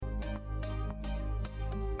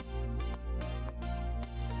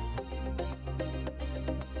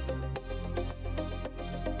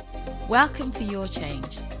Welcome to Your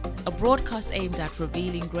Change, a broadcast aimed at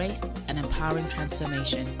revealing grace and empowering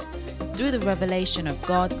transformation. Through the revelation of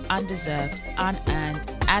God's undeserved,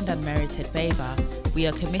 unearned, and unmerited favor, we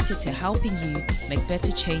are committed to helping you make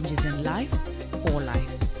better changes in life for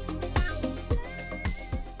life.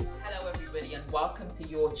 Hello, everybody, and welcome to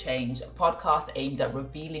Your Change, a podcast aimed at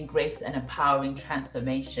revealing grace and empowering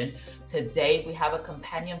transformation. Today, we have a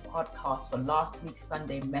companion podcast for last week's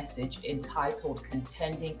Sunday message entitled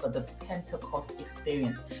Contending for the Pentecost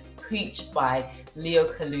Experience, preached by Leo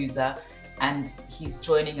Kaluza. And he's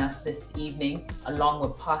joining us this evening along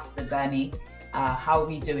with Pastor Danny. How are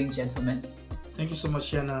we doing, gentlemen? Thank you so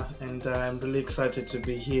much, Yana, and I'm really excited to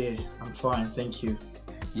be here. I'm fine, thank you.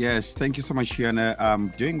 Yes, thank you so much, Yana. I'm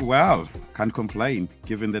doing well, can't complain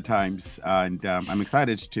given the times, and I'm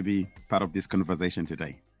excited to be part of this conversation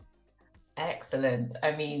today. Excellent.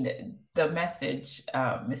 I mean, the message,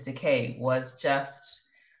 Mr. K, was just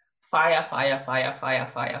fire. I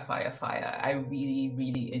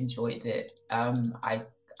really enjoyed it.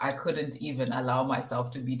 I couldn't even allow myself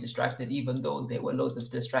to be distracted, even though there were loads of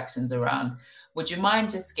distractions around. Would you mind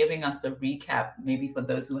just giving us a recap, maybe for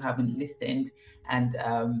those who haven't listened? And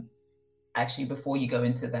actually, before you go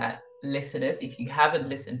into that, listeners, if you haven't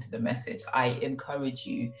listened to the message, I encourage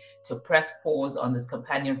you to press pause on this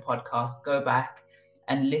companion podcast, go back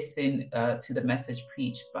and listen to the message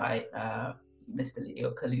preached by Mr.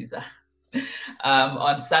 Leo Kaluza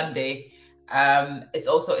on Sunday. It's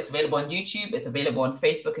available on YouTube. It's available on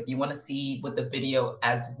Facebook if you want to see with the video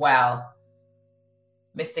as well.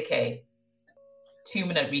 Mr. K,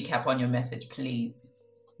 2-minute recap on your message, please.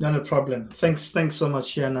 No problem. Thanks so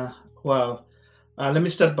much, Yana. Well, let me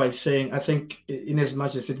start by saying I think in as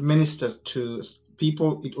much as it ministered to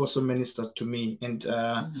people, it also ministered to me. And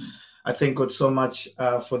I thank God so much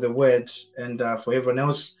for the word and for everyone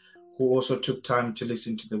else who also took time to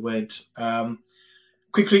listen to the word.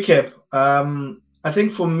 Quick recap. I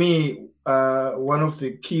think for me, one of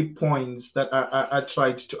the key points that I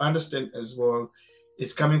tried to understand as well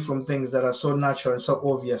is coming from things that are so natural and so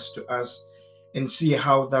obvious to us and see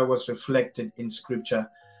how that was reflected in scripture.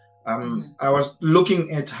 I was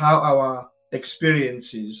looking at how our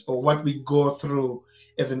experiences or what we go through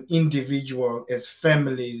as an individual, as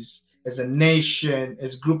families, as a nation,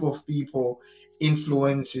 as a group of people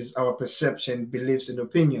influences our perception, beliefs, and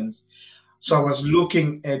opinions. So I was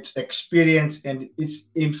looking at experience and its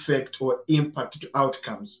effect or impact to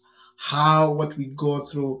outcomes, how what we go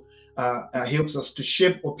through helps us to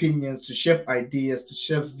shape opinions, to shape ideas, to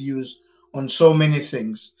shape views on so many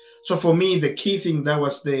things. So for me, the key thing that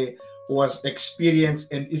was there was experience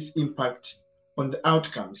and its impact on the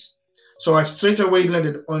outcomes. So I straight away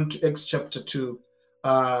landed onto Acts chapter 2,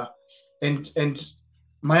 and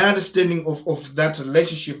my understanding of that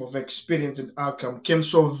relationship of experience and outcome came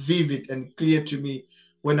so vivid and clear to me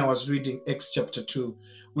when I was reading Acts chapter 2,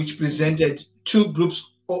 which presented two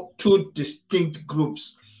distinct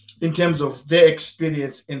groups in terms of their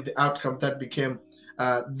experience and the outcome that became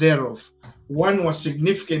thereof. One was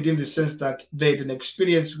significant in the sense that they had an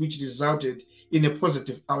experience which resulted in a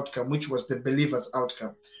positive outcome, which was the believer's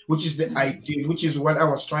outcome, which is the ideal, which is what I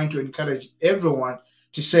was trying to encourage everyone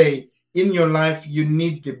to say, in your life, you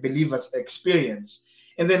need the believer's experience.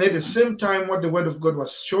 And then at the same time, what the word of God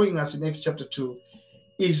was showing us in Acts chapter 2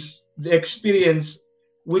 is the experience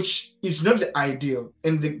which is not the ideal.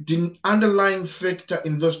 And the underlying factor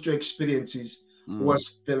in those two experiences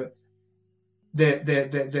was the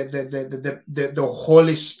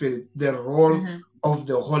Holy Spirit, the role of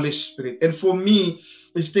the Holy Spirit. And for me,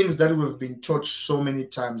 it's things that we've been taught so many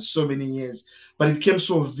times, so many years, but it came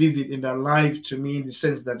so vivid and alive to me in the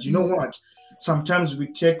sense that, you know what, sometimes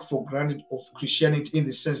we take for granted of Christianity in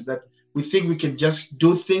the sense that we think we can just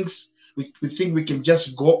do things, we think we can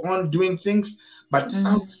just go on doing things, but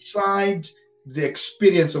outside the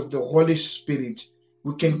experience of the Holy Spirit,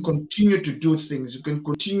 we can continue to do things, we can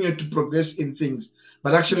continue to progress in things,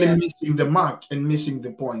 but actually missing the mark and missing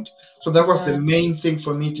the point. So that was the main thing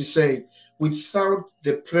for me to say. Without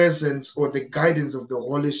the presence or the guidance of the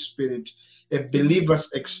Holy Spirit, a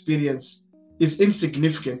believer's experience is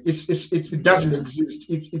insignificant. It doesn't exist.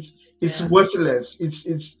 It's worthless.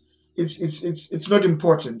 It's not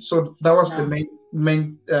important. So that was the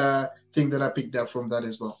main thing that I picked up from that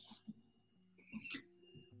as well.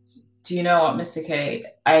 Do you know what, Mr.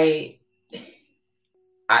 K? I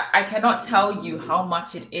cannot tell you how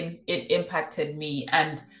much it impacted me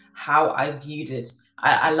and how I viewed it.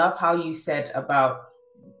 I love how you said about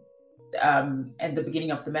in the beginning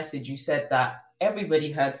of the message, you said that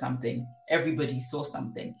everybody heard something, everybody saw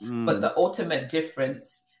something, but the ultimate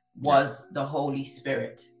difference was the Holy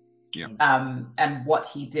Spirit and what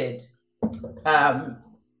he did.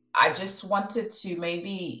 I just wanted to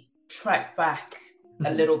maybe track back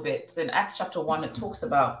a little bit. In Acts chapter 1, it talks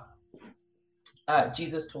about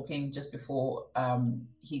Jesus talking just before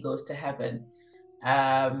he goes to heaven.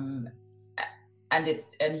 And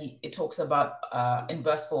it talks about in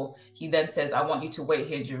verse 4, he then says, I want you to wait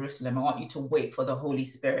here in Jerusalem. I want you to wait for the Holy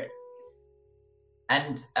Spirit.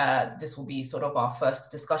 And this will be sort of our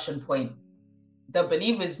first discussion point. The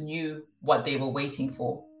believers knew what they were waiting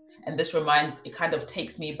for. And this it kind of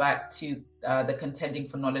takes me back to the Contending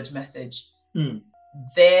for Knowledge message.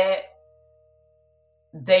 They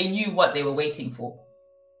knew what they were waiting for.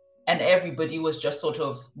 And everybody was just sort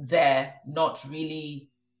of there, not really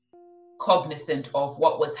cognizant of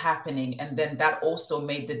what was happening. And then that also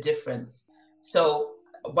made the difference. So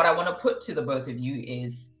what I want to put to the both of you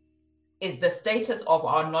is the status of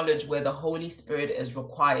our knowledge where the Holy Spirit is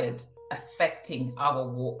required affecting our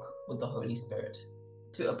walk with the Holy Spirit?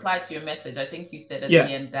 To apply to your message, I think you said at the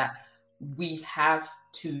end that we have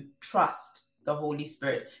to trust the Holy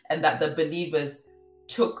Spirit and that the believers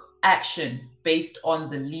took action based on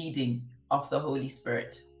the leading of the Holy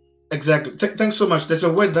Spirit. Exactly. Thanks so much. There's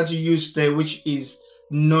a word that you used there, which is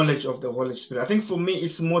knowledge of the Holy Spirit. I think for me,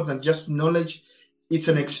 it's more than just knowledge. It's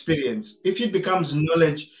an experience. If it becomes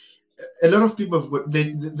knowledge, a lot of people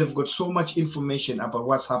they've got so much information about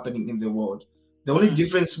what's happening in the world. The only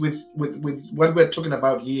difference with what we're talking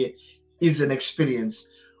about here is an experience.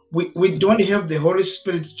 We don't have the Holy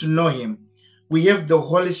Spirit to know him. We have the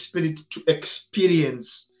Holy Spirit to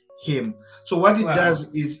experience him. So what it does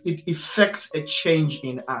is it effects a change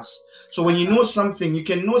in us. So when you know something, you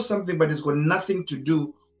can know something, but it's got nothing to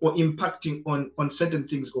do or impacting on certain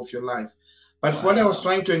things of your life. But what I was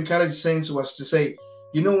trying to encourage saints was to say,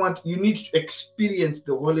 you know what? You need to experience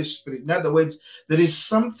the Holy Spirit. In other words, there is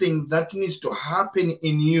something that needs to happen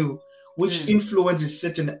in you which influences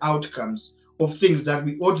certain outcomes of things that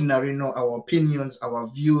we ordinarily know, our opinions, our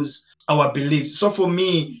views, our beliefs. So for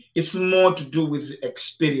me, it's more to do with the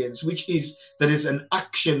experience, which is there is an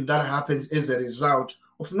action that happens as a result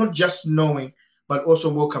of not just knowing, but also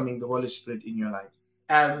welcoming the Holy Spirit in your life.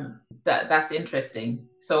 That's interesting.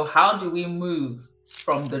 So how do we move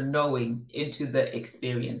from the knowing into the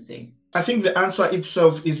experiencing? I think the answer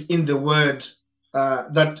itself is in the word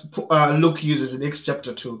that Luke uses in Acts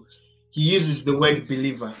chapter 2. He uses the word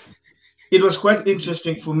believer. It was quite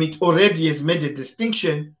interesting for me. It already has made a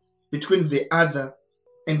distinction between the other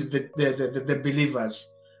and the believers.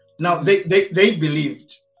 Now, they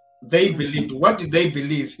believed. They believed. What did they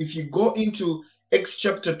believe? If you go into Acts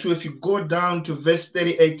chapter 2, if you go down to verse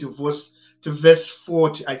 38 to verse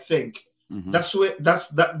 40, I think, that's where that's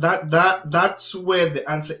where the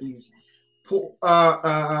answer is.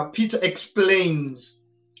 Peter explains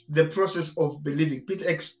the process of believing. Peter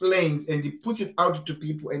explains and he puts it out to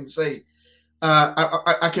people and say,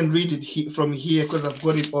 I can read it from here because I've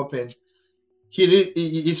got it open.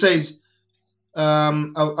 He says,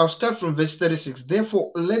 I'll start from verse 36.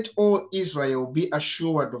 Therefore, let all Israel be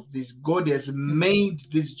assured of this. God has made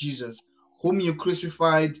this Jesus, whom you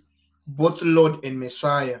crucified, both Lord and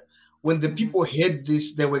Messiah. When the people heard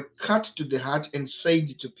this, they were cut to the heart and said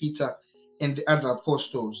to Peter and the other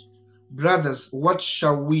apostles, brothers, what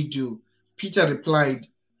shall we do? Peter replied,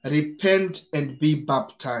 repent and be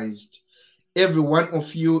baptized, every one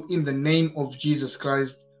of you, in the name of Jesus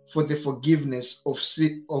Christ, for the forgiveness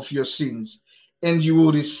of your sins, and you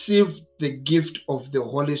will receive the gift of the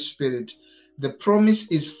Holy Spirit. The promise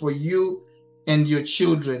is for you and your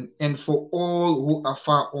children, and for all who are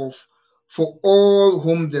far off, for all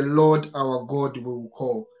whom the Lord our God will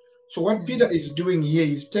call. So what Peter is doing here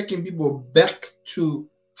is taking people back to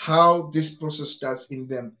how this process starts in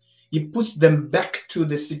them. He puts them back to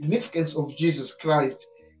the significance of Jesus Christ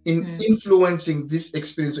in influencing this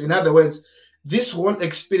experience. In other words, this whole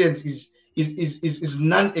experience is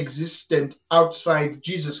non-existent outside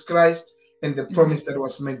Jesus Christ and the promise that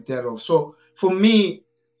was made thereof. So for me,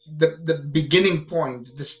 the beginning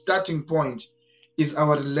point, the starting point is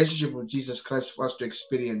our relationship with Jesus Christ for us to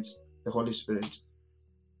experience the Holy Spirit.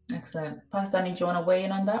 Excellent. Pastor Danny, do you want to weigh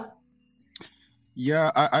in on that?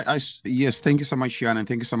 Yeah, yes, thank you so much, Shiana, and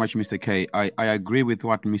thank you so much, Mr. K. I agree with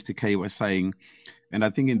what Mr. K was saying. And I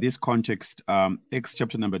think in this context, Acts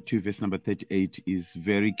chapter number 2, verse number 38 is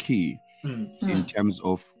very key in terms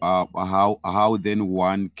of how then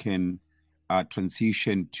one can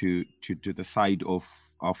transition to the side of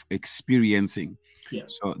experiencing. Yeah.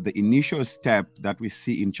 So the initial step that we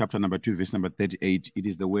see in chapter number 2, verse number 38, it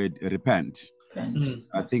is the word repent.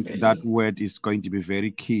 I think that word is going to be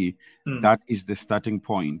very key. That is the starting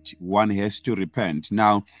point. One has to repent.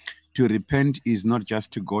 Now, to repent is not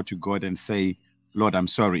just to go to God and say, Lord, I'm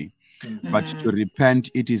sorry. But to repent,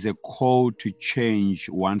 it is a call to change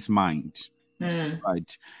one's mind.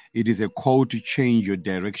 Right? It is a call to change your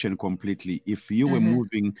direction completely. If you were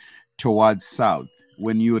moving towards south,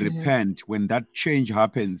 when you repent, when that change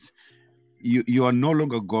happens, you are no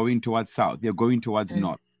longer going towards south, you're going towards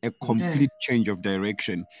north. A complete change of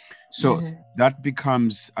direction. So that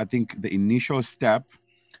becomes, I think, the initial step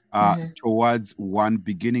towards one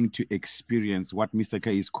beginning to experience what Mr.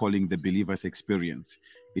 K is calling the believer's experience.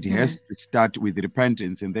 It has to start with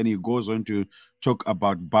repentance, and then he goes on to talk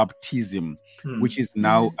about baptism, which is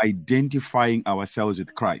now identifying ourselves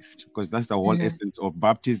with Christ, because that's the whole essence of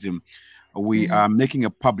baptism. We are making a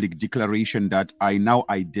public declaration that I now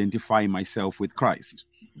identify myself with Christ.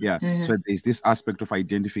 Yeah. So there's this aspect of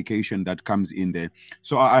identification that comes in there.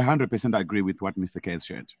 So I 100% agree with what Mr. K has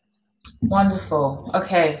shared. Wonderful.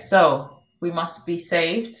 Okay. So we must be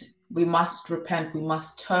saved. We must repent. We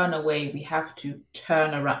must turn away. We have to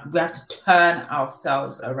turn around. We have to turn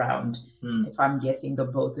ourselves around. If I'm getting the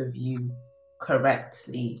both of you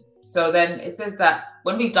correctly. So then it says that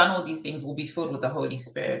when we've done all these things, we'll be filled with the Holy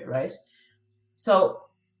Spirit, right? So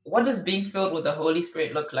what does being filled with the Holy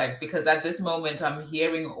Spirit look like? Because at this moment, I'm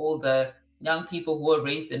hearing all the young people who are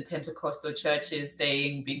raised in Pentecostal churches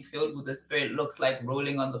saying being filled with the Spirit looks like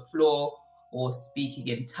rolling on the floor or speaking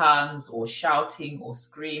in tongues or shouting or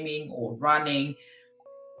screaming or running.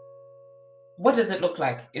 What does it look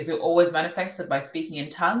like? Is it always manifested by speaking in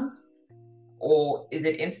tongues? Or is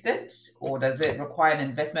it instant? Or does it require an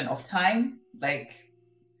investment of time? Like,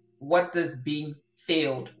 what does being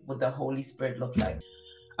filled with the Holy Spirit look like?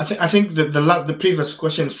 I think the previous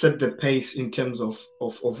question set the pace in terms of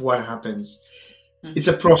what happens. It's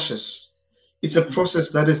a process. It's a process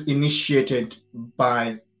that is initiated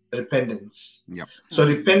by repentance. Yep. So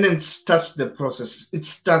repentance starts the process. It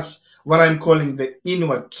starts what I'm calling the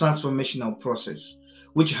inward transformational process,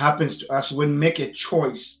 which happens to us when we make a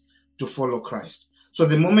choice to follow Christ. So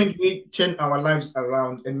the moment we turn our lives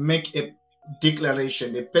around and make a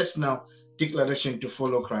declaration, a personal declaration to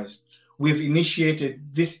follow Christ, we've initiated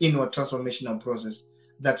this inward transformational process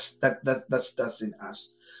that's in us.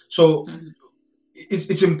 So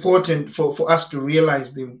it's important for us to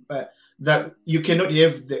realize that you cannot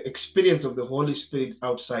have the experience of the Holy Spirit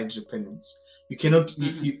outside repentance. You cannot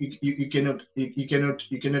you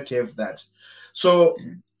cannot have that. So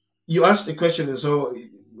you asked the question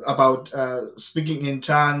about speaking in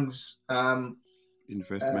tongues,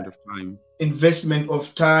 investment of time. Investment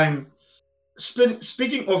of time.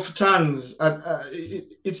 Speaking of tongues,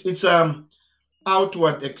 it's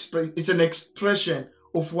outward expression. It's an expression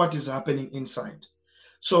of what is happening inside.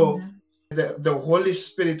 So the Holy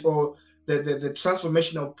Spirit or the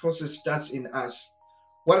transformational process starts in us.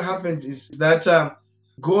 What happens is that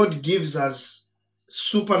God gives us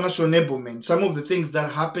supernatural enablement. Some of the things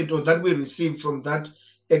that happened or that we receive from that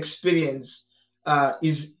experience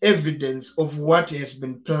is evidence of what has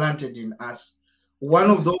been planted in us.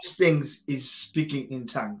 One of those things is speaking in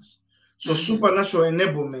tongues. So supernatural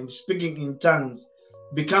enablement, speaking in tongues,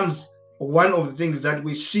 becomes one of the things that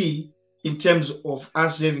we see in terms of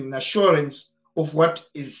us having an assurance of what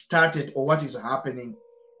is started or what is happening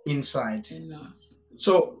inside.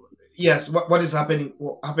 So yes, what is happening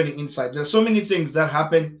inside? There's so many things that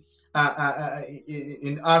happen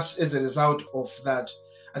in us as a result of that.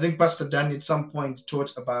 I think Pastor Dan at some point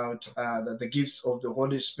taught about the gifts of the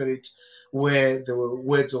Holy Spirit, where there were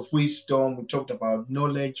words of wisdom. We talked about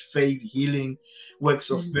knowledge, faith, healing, works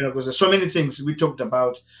of miracles. There's so many things we talked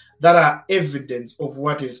about that are evidence of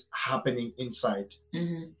what is happening inside.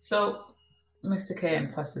 So, Mr. K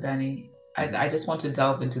and Pastor Danny, I just want to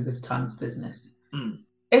delve into this tongues business.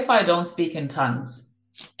 If I don't speak in tongues,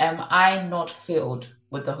 am I not filled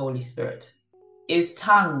with the Holy Spirit? Is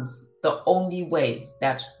tongues the only way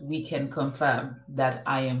that we can confirm that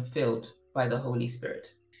I am filled by the Holy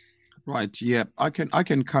Spirit? Right. Yeah, I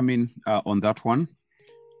can come in on that one.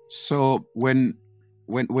 So when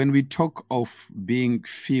we talk of being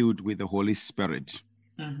filled with the Holy Spirit,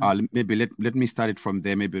 maybe let me start it from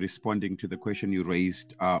there. Maybe responding to the question you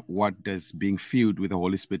raised. What does being filled with the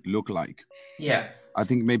Holy Spirit look like? Yeah. I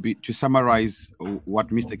think maybe to summarize what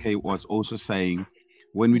Mr. K was also saying,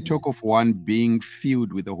 when we talk of one being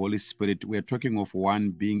filled with the Holy Spirit, we are talking of one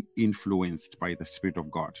being influenced by the Spirit of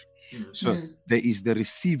God. So there is the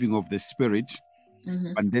receiving of the Spirit,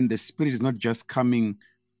 and then the Spirit is not just coming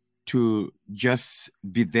to just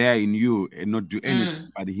be there in you and not do anything,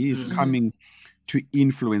 but He is coming to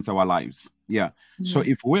influence our lives. Yeah. So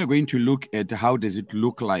if we're going to look at how does it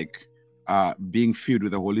look like being filled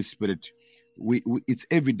with the Holy Spirit, it's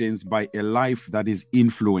evidenced by a life that is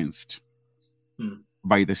influenced.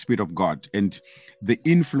 by the Spirit of God. And the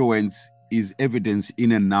influence is evidenced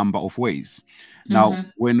in a number of ways. Now,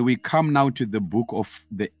 when we come now to the book of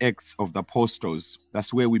the Acts of the Apostles,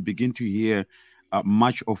 that's where we begin to hear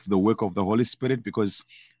much of the work of the Holy Spirit, because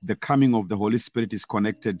the coming of the Holy Spirit is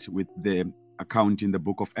connected with the account in the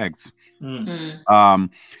book of Acts.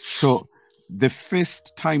 So the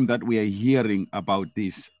first time that we are hearing about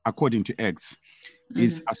this, according to Acts,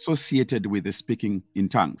 is associated with the speaking in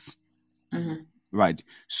tongues. Right.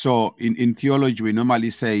 So in theology, we normally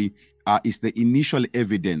say it's the initial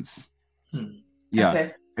evidence. Yeah.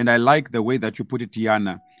 Okay. And I like the way that you put it,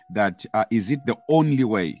 Yana, that is it the only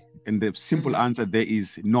way? And the simple answer there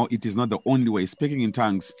is no, it is not the only way. Speaking in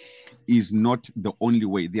tongues is not the only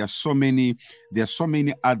way. There are so many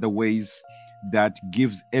other ways that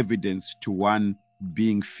gives evidence to one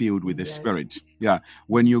being filled with the Spirit. Yeah.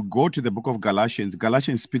 When you go to the book of Galatians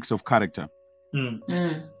speaks of character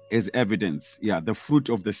as evidence. Yeah. The fruit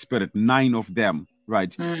of the Spirit, 9 of them,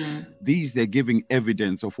 right? These, they're giving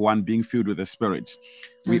evidence of one being filled with the Spirit.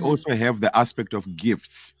 We also have the aspect of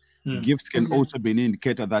gifts. Gifts can also be an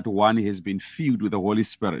indicator that one has been filled with the Holy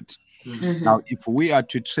Spirit. Now, if we are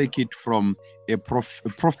to take it from a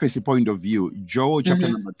prophecy point of view, Joel chapter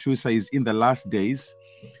number 2 says, in the last days,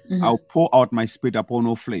 I'll pour out my Spirit upon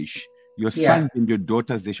all flesh. Your sons and your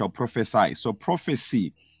daughters, they shall prophesy. So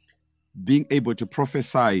prophecy, being able to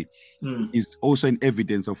prophesy, is also an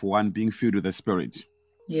evidence of one being filled with the Spirit.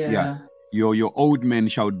 Your old men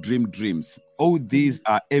shall dream dreams. All these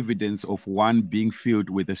are evidence of one being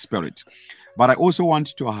filled with the Spirit. But I also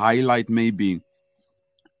want to highlight maybe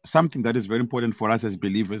something that is very important for us as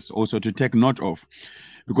believers also to take note of.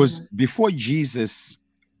 Because before Jesus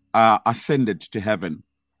ascended to heaven,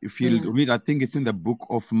 if you read, I think it's in the book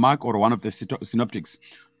of Mark or one of the synoptics,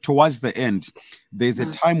 towards the end, there's a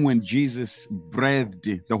time when Jesus breathed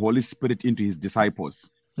the Holy Spirit into his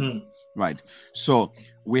disciples. Right. So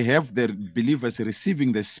we have the believers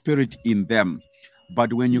receiving the Spirit in them.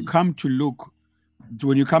 But when you come to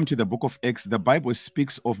the book of Acts, the Bible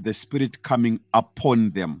speaks of the Spirit coming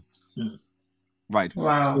upon them. Right.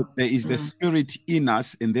 Wow. So there is the Spirit in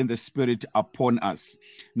us and then the Spirit upon us.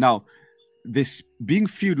 Now, this being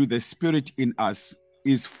filled with the Spirit in us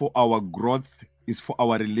is for our growth, is for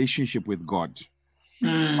our relationship with God.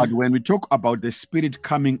 But when we talk about the Spirit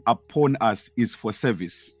coming upon us, is for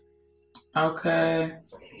service. Okay.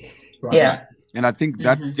 Right. Yeah. And I think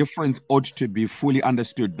that difference ought to be fully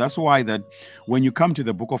understood. That's why that when you come to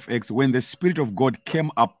the book of Acts, when the Spirit of God came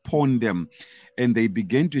upon them and they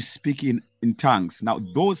began to speak in tongues. Now,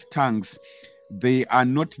 those tongues, they are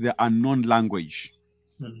not the unknown language.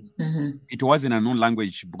 It was an unknown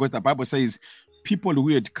language because the Bible says people who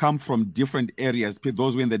had come from different areas,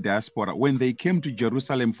 those who were in the diaspora, when they came to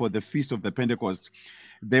Jerusalem for the feast of the Pentecost,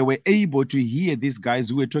 they were able to hear these guys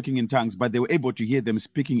who were talking in tongues, but they were able to hear them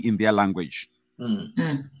speaking in their language.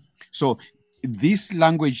 So this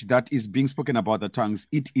language that is being spoken about, the tongues,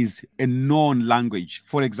 it is a known language.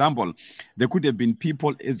 For example, there could have been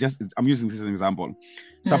people, I'm using this as an example.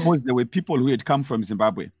 Suppose there were people who had come from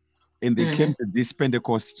Zimbabwe and they came to this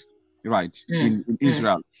Pentecost, right, in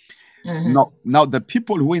Israel. Now, the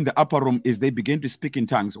people who were in the upper room, as they began to speak in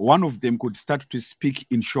tongues, one of them could start to speak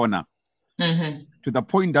in Shona. To the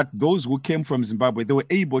point that those who came from Zimbabwe, they were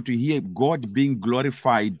able to hear God being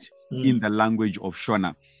glorified in the language of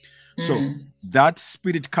Shona. So that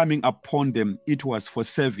Spirit coming upon them, it was for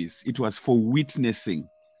service. It was for witnessing.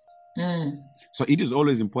 So it is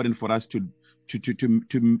always important for us to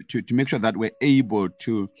make sure that we're able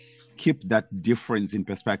to keep that difference in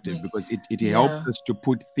perspective, because it helps us to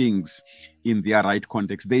put things in their right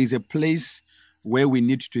context. There is a place where we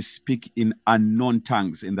need to speak in unknown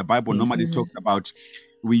tongues. And the Bible normally talks about,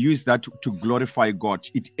 we use that to glorify God.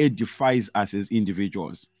 It edifies us as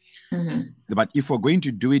individuals. But if we're going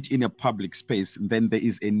to do it in a public space, then there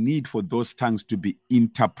is a need for those tongues to be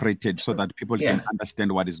interpreted so that people can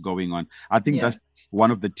understand what is going on. I think that's one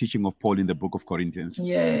of the teaching of Paul in the book of Corinthians.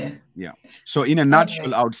 So in a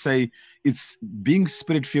nutshell, I would say it's being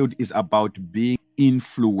Spirit-filled is about being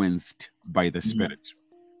influenced by the Spirit.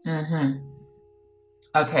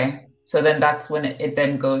 Okay, so then that's when it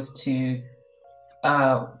then goes to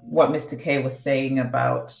what Mr. K was saying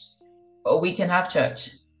about, we can have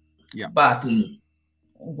church, but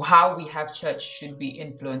how we have church should be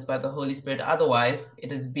influenced by the Holy Spirit. Otherwise,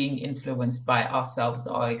 it is being influenced by ourselves,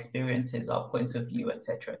 our experiences, our points of view,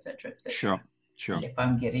 etc., etc., etc. Sure. If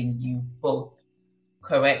I'm getting you both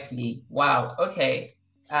correctly. Wow. Okay.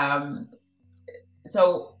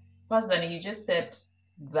 So, Pastor Danny, you just said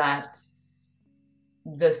that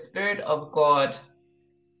the Spirit of God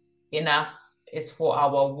in us is for our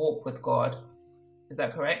walk with God. Is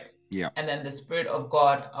that correct? Yeah. And then the Spirit of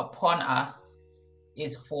God upon us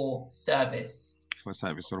is for service. For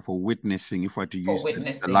service, or for witnessing, if I were to use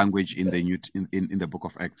the language in the book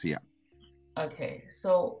of Acts. Yeah. Okay,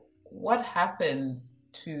 so what happens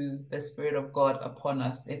to the Spirit of God upon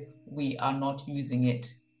us if we are not using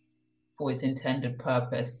it for its intended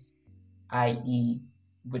purpose, i.e.,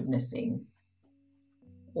 witnessing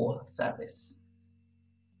or service?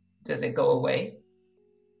 Does it go away?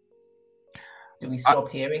 Do we stop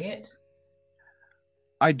hearing it?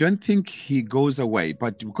 I don't think he goes away,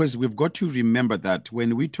 but because we've got to remember that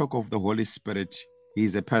when we talk of the Holy Spirit, he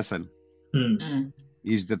is a person.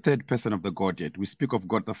 He's the third person of the Godhead. We speak of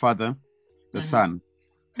God the Father, the Son,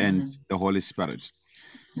 and the Holy Spirit.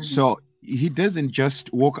 So he doesn't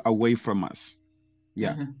just walk away from us.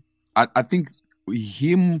 Yeah. I think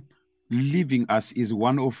him leaving us is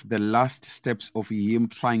one of the last steps of him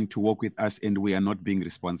trying to walk with us, and we are not being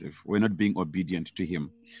responsive. We're not being obedient to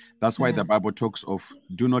him. That's why the Bible talks of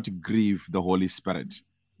do not grieve the Holy Spirit.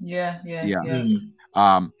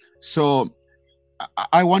 So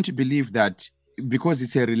I want to believe that because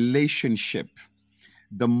it's a relationship,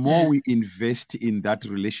 the more we invest in that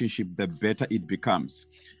relationship, the better it becomes.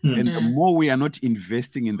 And the more we are not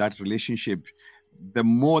investing in that relationship, the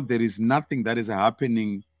more there is nothing that is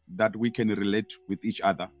happening that we can relate with each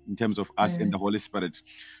other in terms of us and the Holy Spirit.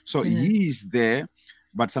 So he is there,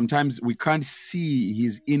 but sometimes we can't see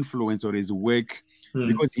his influence or his work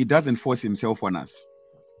because he doesn't force himself on us.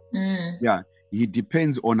 Yeah, he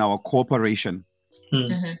depends on our cooperation.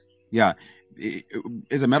 Yeah,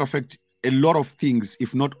 as a matter of fact, a lot of things,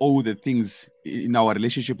 if not all the things in our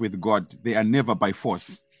relationship with God, they are never by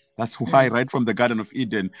force. That's why right from the Garden of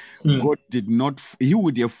Eden, God did not, he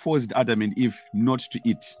would have forced Adam and Eve not to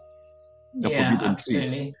eat the forbidden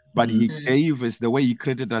tree. But he gave us, the way he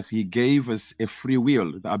created us, he gave us a free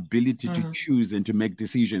will, the ability to choose and to make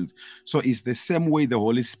decisions. So it's the same way the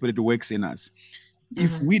Holy Spirit works in us.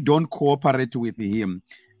 If we don't cooperate with him,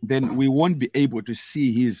 then we won't be able to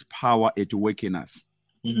see his power at work in us.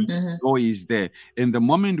 So he's there. And the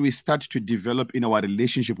moment we start to develop in our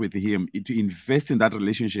relationship with him, to invest in that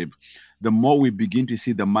relationship, the more we begin to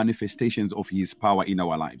see the manifestations of his power in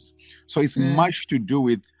our lives. So it's much to do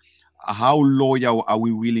with how loyal are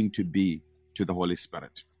we willing to be to the Holy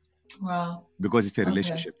Spirit. Wow. Because it's a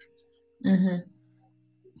relationship.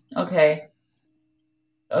 Okay.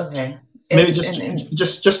 Maybe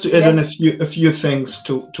just to add on a few things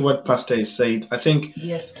to what Pastor is saying. I think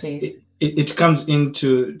yes, please. It comes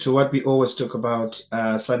into what we always talk about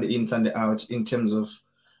Sunday in, Sunday out, in terms of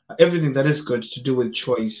everything that is good to do with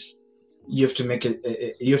choice. You have to make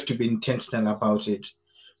it. You have to be intentional about it.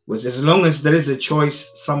 Because as long as there is a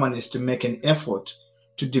choice, someone is to make an effort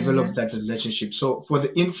to develop that relationship. So for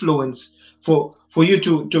the influence, for you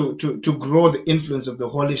to grow the influence of the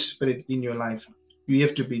Holy Spirit in your life, you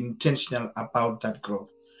have to be intentional about that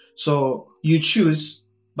growth. So you choose,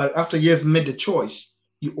 but after you have made the choice,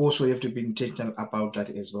 you also have to be intentional about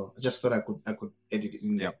that as well. I just thought I could edit it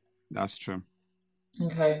in there. Yeah, that's true.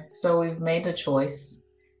 Okay, so we've made a choice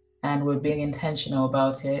and we're being intentional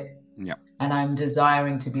about it. Yeah. And I'm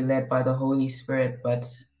desiring to be led by the Holy Spirit, but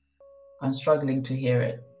I'm struggling to hear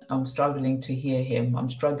it. I'm struggling to hear him. I'm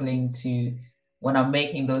struggling to, when I'm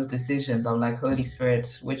making those decisions, I'm like, Holy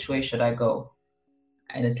Spirit, which way should I go?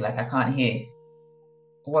 And it's like, I can't hear.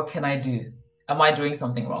 What can I do? Am I doing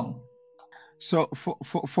something wrong? So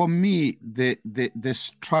for me, the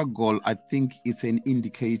struggle, I think it's an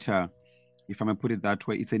indicator, if I may put it that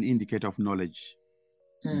way, it's an indicator of knowledge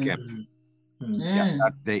gap. Yeah,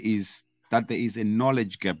 that there is a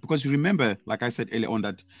knowledge gap. Because you remember, like I said earlier on,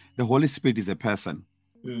 that the Holy Spirit is a person.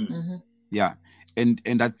 Yeah.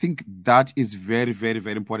 And I think that is very, very,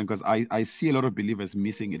 very important, because I see a lot of believers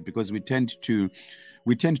missing it, because we tend to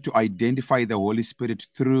identify the Holy Spirit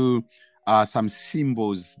through some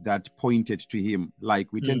symbols that pointed to him.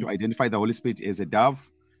 Like we tend to identify the Holy Spirit as a dove.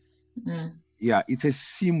 Yeah, it's a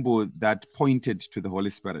symbol that pointed to the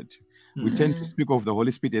Holy Spirit. We tend to speak of the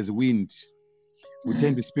Holy Spirit as wind. We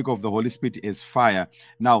tend to speak of the Holy Spirit as fire.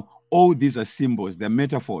 Now, all these are symbols, they're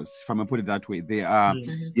metaphors, if I may put it that way. They are,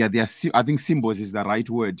 I think symbols is the right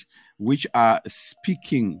word, which are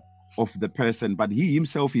speaking of the person, but he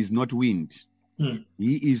himself is not wind.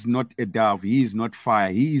 He is not a dove. He is not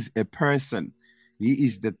fire. He is a person. He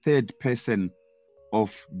is the third person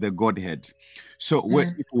of the Godhead. So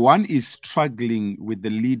if one is struggling with the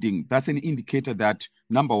leading, that's an indicator that,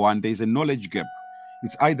 number one, there's a knowledge gap.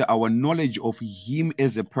 It's either our knowledge of him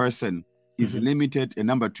as a person is limited, and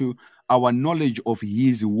number two, our knowledge of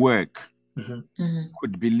his work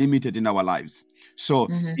could be limited in our lives. So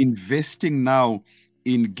investing now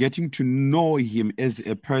in getting to know him as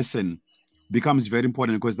a person becomes very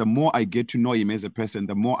important, because the more I get to know him as a person,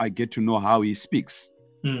 the more I get to know how he speaks,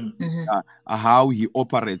 how he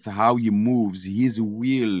operates, how he moves, his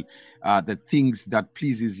will, the things that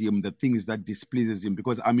pleases him, the things that displeases him,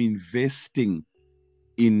 because I'm investing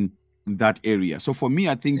in that area. So for me,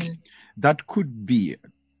 I think that could be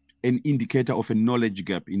an indicator of a knowledge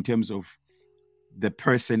gap in terms of the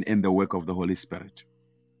person and the work of the Holy Spirit.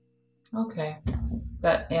 Okay,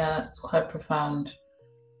 that's quite profound.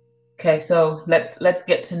 Okay, so let's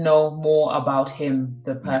get to know more about him,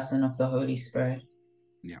 the person of the Holy Spirit.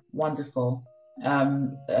 Yeah, wonderful.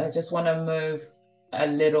 I just want to move a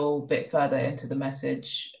little bit further into the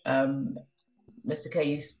message. Mr.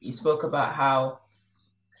 K, you spoke about how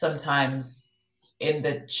sometimes in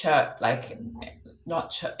the church, like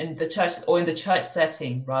in the church or in the church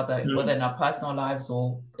setting, rather, whether in our personal lives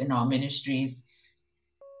or in our ministries,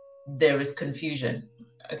 there is confusion.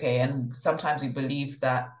 Okay, and sometimes we believe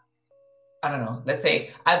that, I don't know, let's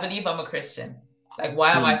say I believe I'm a Christian. Like,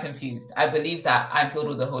 why am I confused? I believe that I'm filled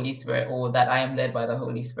with the Holy Spirit, or that I am led by the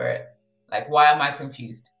Holy Spirit. Like, why am I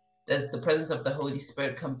confused? Does the presence of the Holy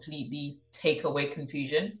Spirit completely take away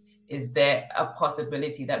confusion? Is there a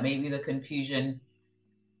possibility that maybe the confusion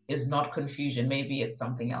is not confusion? Maybe it's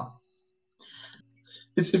something else.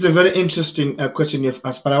 It's a very interesting question you've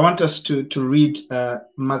asked, but I want us to read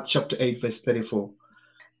Mark chapter 8, verse 34.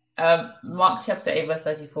 Mark chapter 8, verse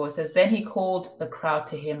 34 says, "Then he called the crowd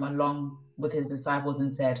to him along with his disciples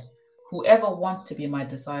and said, 'Whoever wants to be my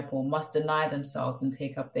disciple must deny themselves and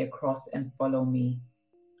take up their cross and follow me.'"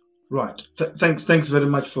 Right. Thanks very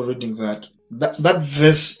much for reading that. That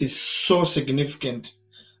verse is so significant.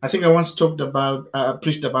 I think I once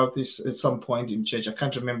preached about this at some point in church. I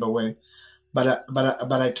can't remember where, but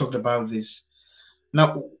I talked about this.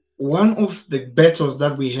 Now, one of the battles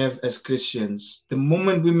that we have as Christians, the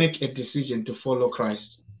moment we make a decision to follow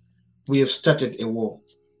Christ, we have started a war.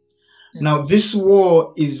 Now, this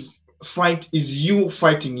war is you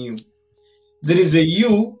fighting you. There is a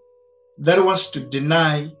you that wants to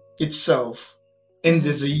deny itself, and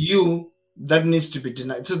there's a you that needs to be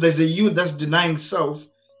denied. So there's a you that's denying self,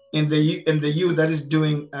 and the you that is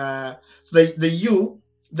doing. So the you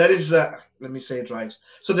that is let me say it right.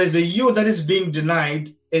 So there's a you that is being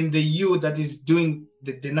denied, and the you that is doing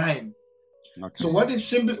the denying. Okay. So what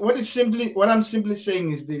I'm simply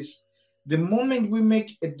saying is this: the moment we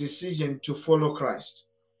make a decision to follow Christ,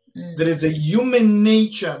 there is a human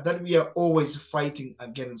nature that we are always fighting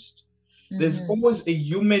against. There's always a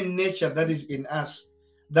human nature that is in us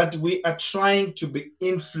that we are trying to be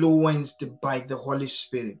influenced by the Holy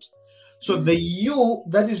Spirit. So the you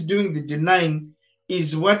that is doing the denying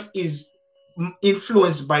is what is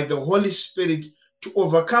influenced by the Holy Spirit to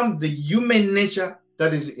overcome the human nature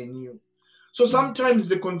that is in you. So sometimes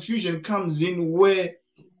the confusion comes in where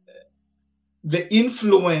the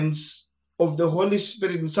influence of the Holy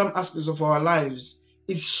Spirit in some aspects of our lives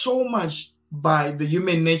is so much by the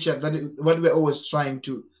human nature that what we're always trying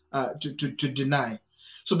to deny.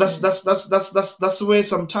 So that's where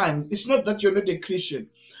sometimes it's not that you're not a Christian,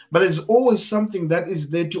 but there's always something that is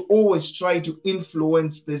there to always try to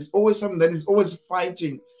influence. There's always something that is always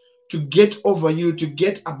fighting to get over you, to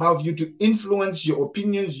get above you, to influence your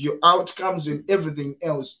opinions, your outcomes, and everything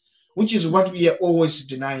else, which is what we are always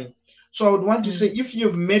denying. So I would want to say, if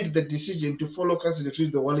you've made the decision to follow Christ and to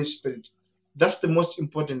use the Holy Spirit, that's the most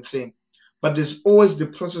important thing. But there's always the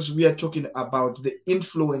process we are talking about, the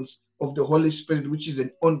influence of the Holy Spirit, which is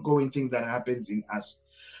an ongoing thing that happens in us.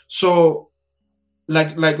 So,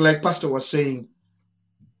 like Pastor was saying,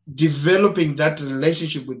 developing that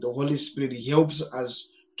relationship with the Holy Spirit helps us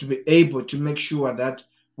to be able to make sure that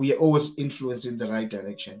we are always influenced in the right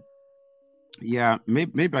direction. Yeah,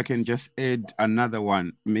 maybe I can just add another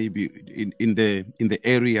one. Maybe in the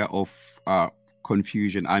area of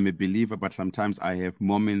confusion. I'm a believer, but sometimes I have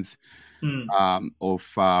moments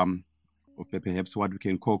of perhaps what we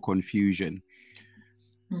can call confusion.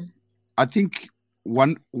 I think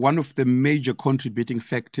one of the major contributing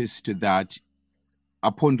factors to that,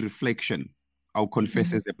 upon reflection, I'll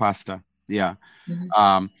confess as a pastor,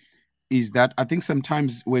 is that I think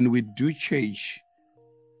sometimes when we do change,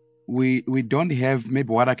 we don't have maybe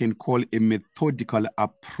what I can call a methodical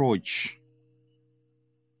approach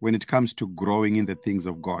when it comes to growing in the things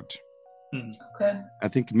of God. Okay. I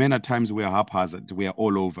think many times we are haphazard, we are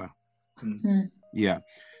all over. Yeah.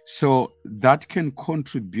 So that can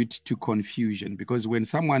contribute to confusion, because when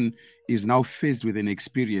someone is now faced with an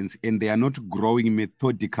experience and they are not growing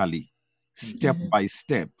methodically, step by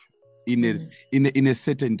step, in a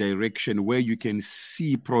certain direction where you can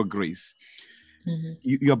see progress,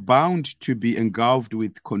 you're bound to be engulfed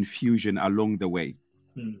with confusion along the way.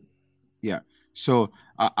 Yeah. So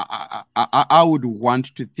I would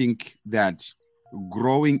want to think that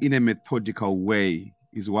growing in a methodical way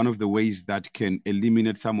is one of the ways that can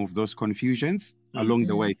eliminate some of those confusions along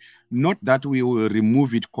the way. Not that we will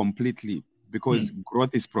remove it completely, because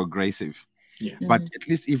growth is progressive. Yeah. But at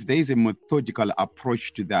least if there is a methodical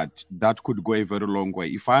approach to that, that could go a very long way.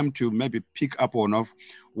 If I'm to maybe pick up on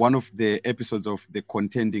one of the episodes of the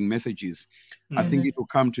contending messages, I think it will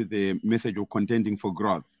come to the message of contending for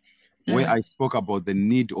growth, where I spoke about the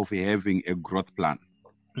need of having a growth plan.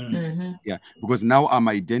 Yeah, because now I'm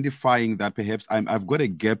identifying that perhaps I've got a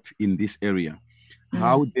gap in this area.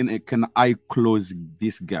 How then can I close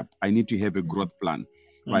this gap? I need to have a growth plan.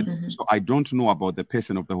 Right. So I don't know about the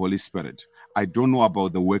person of the Holy Spirit. I don't know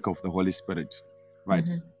about the work of the Holy Spirit. Right.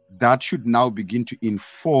 That should now begin to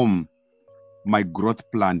inform my growth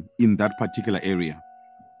plan in that particular area.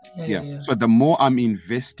 Yeah. So the more I'm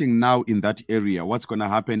investing now in that area, what's going to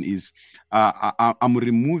happen is I'm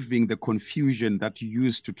removing the confusion that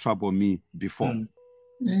used to trouble me before.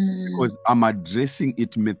 Because I'm addressing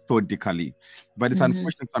it methodically. But it's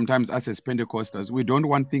unfortunate sometimes as Pentecostals, we don't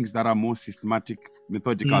want things that are more systematic,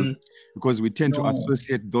 methodical, because we tend to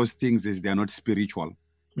associate those things as they are not spiritual.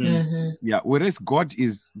 Yeah. Whereas God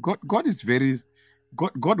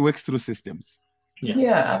works through systems.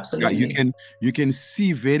 Yeah, absolutely. Yeah, you can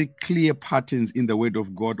see very clear patterns in the word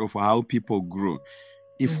of God of how people grow.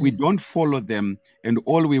 If we don't follow them and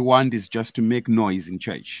all we want is just to make noise in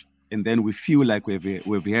church, and then we feel like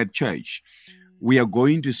we've had church, we are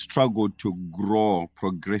going to struggle to grow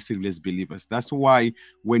progressively as believers. That's why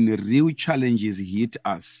when real challenges hit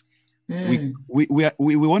us, we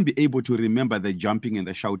won't be able to remember the jumping and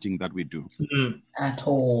the shouting that we do. At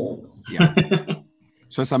all. Yeah.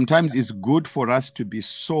 So sometimes it's good for us to be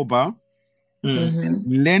sober and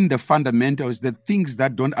learn the fundamentals, the things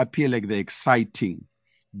that don't appear like they're exciting.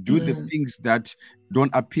 Do the things that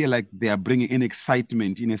don't appear like they are bringing in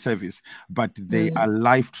excitement in a service, but they are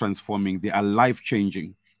life transforming, they are life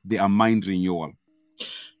changing, they are mind renewal.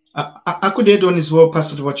 I could add on as well,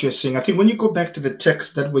 Pastor, to what you're saying. I think when you go back to the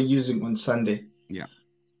text that we're using on Sunday,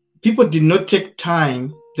 people did not take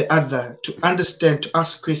time, to understand, to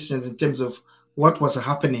ask questions in terms of what was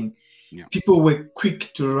happening. People were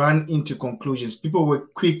quick to run into conclusions. People were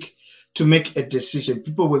quick to make a decision.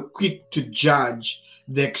 People were quick to judge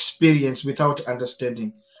the experience without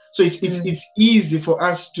understanding. So it's easy for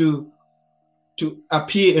us to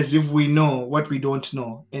appear as if we know what we don't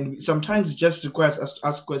know, and sometimes it just requires us to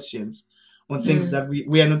ask questions on things that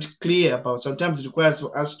we are not clear about. Sometimes it requires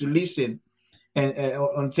for us to listen and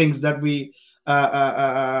on things that we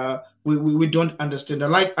don't understand. I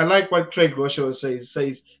like what Craig Rochelle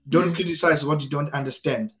says don't criticize what you don't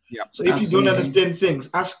understand. So if you don't understand things,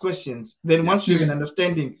 ask questions. Then once you have an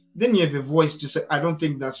understanding, then you have a voice to say, I don't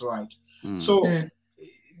think that's right. So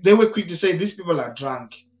they were quick to say these people are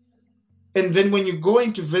drunk. And then when you go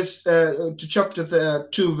into verse to chapter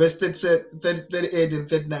 2, verse 38 and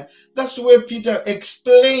 39, that's where Peter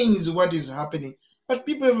explains what is happening. But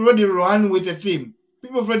people have already run with a theme.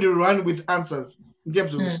 People have already run with answers in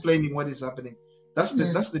terms of explaining what is happening. That's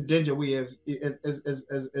the danger we have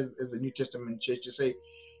as a New Testament church, to say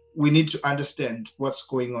we need to understand what's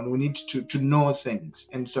going on. We need to know things.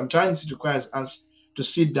 And sometimes it requires us to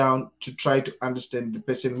sit down to try to understand the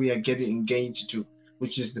person we are getting engaged to,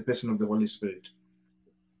 which is the person of the Holy Spirit.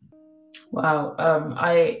 Wow.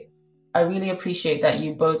 I really appreciate that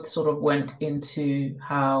you both sort of went into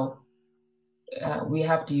how we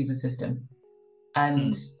have to use a system,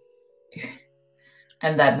 and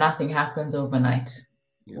that nothing happens overnight.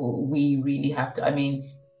 We really have to. I mean,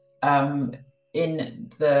 in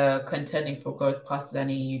the Contending for Growth, Pastor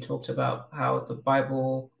Danny, you talked about how the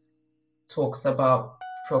Bible talks about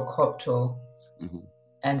prokopto,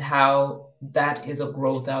 and how that is a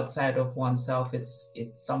growth outside of oneself. It's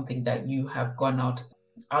something that you have gone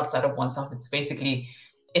outside of oneself. It's basically,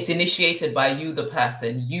 it's initiated by you, the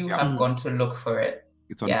person. You have gone to look for it.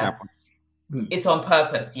 It's on purpose. It's on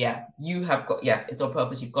purpose. Yeah. You have got, it's on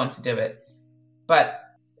purpose. You've gone to do it. But,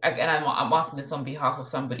 and I'm asking this on behalf of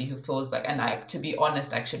somebody who feels like, and to be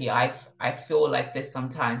honest, actually, I feel like this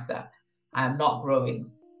sometimes, that I'm not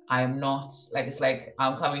growing. I'm not, like, it's like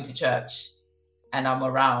I'm coming to church and I'm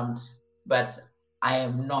around, but I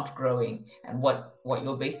am not growing. And what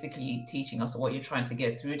you're basically teaching us, or what you're trying to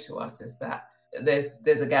get through to us, is that there's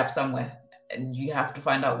a gap somewhere, and you have to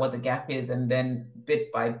find out what the gap is, and then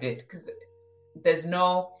bit by bit, because there's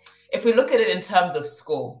no, if we look at it in terms of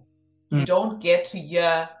school, you don't get to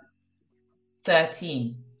year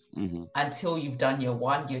 13 until you've done year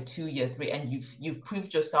 1, year 2, year 3, and you've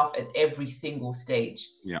proved yourself at every single stage.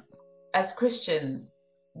 Yeah. As Christians,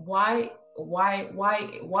 why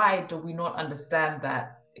do we not understand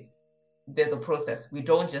that there's a process? We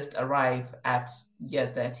don't just arrive at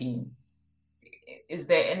year 13. Is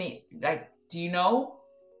there any, do you know?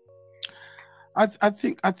 I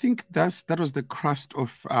think that was the crust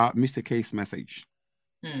of Mr. K's message.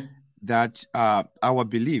 That our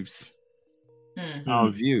beliefs, our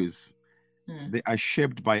views, they are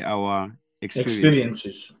shaped by our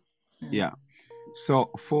experiences. Yeah. So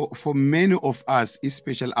for many of us,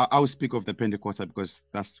 especially, I'll speak of the Pentecostal because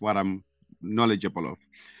that's what I'm knowledgeable of.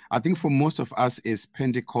 I think for most of us as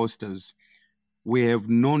Pentecostals, we have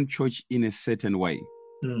known church in a certain way.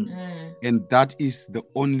 And that is the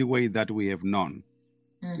only way that we have known.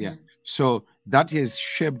 Yeah. So that has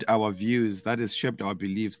shaped our views, that has shaped our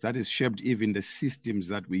beliefs, that has shaped even the systems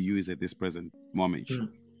that we use at this present moment.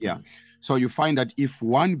 Yeah. So you find that if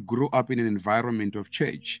one grew up in an environment of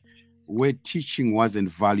church where teaching wasn't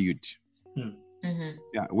valued,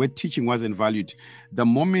 where teaching wasn't valued, the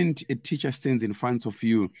moment a teacher stands in front of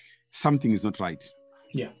you, something is not right.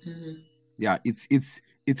 Yeah,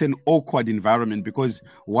 it's an awkward environment because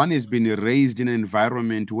one has been raised in an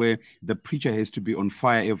environment where the preacher has to be on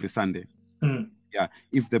fire every Sunday. Yeah,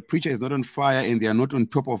 if the preacher is not on fire and they are not on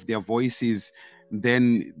top of their voices,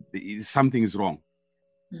 then something is wrong.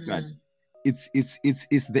 Right? It's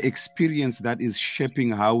the experience that is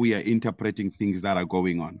shaping how we are interpreting things that are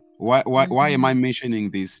going on. Why am I mentioning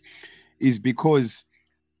this? Is because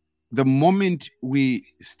the moment we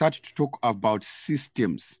start to talk about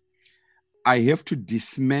systems, I have to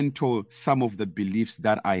dismantle some of the beliefs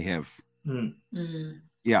that I have.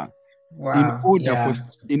 Yeah. Wow.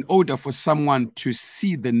 In order for someone to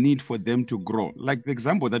see the need for them to grow, like the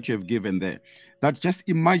example that you have given there, that just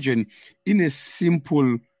imagine in a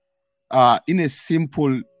simple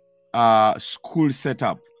school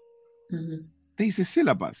setup, there is a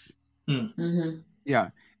syllabus. Yeah.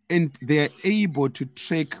 And they are able to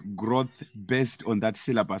track growth based on that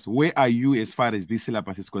syllabus. Where are you as far as this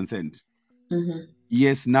syllabus is concerned?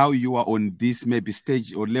 Yes, now you are on this maybe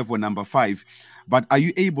stage or level number 5, but are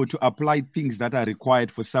you able to apply things that are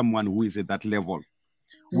required for someone who is at that level?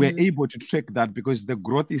 We're able to track that because the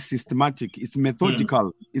growth is systematic, it's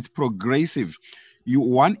methodical, it's progressive.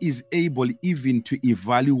 One is able even to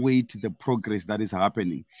evaluate the progress that is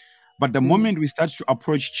happening. But the moment we start to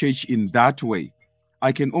approach church in that way,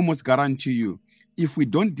 I can almost guarantee you, if we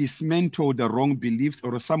don't dismantle the wrong beliefs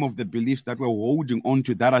or some of the beliefs that we're holding on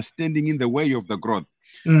to that are standing in the way of the growth,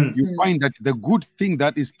 you find that the good thing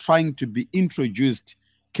that is trying to be introduced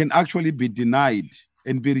can actually be denied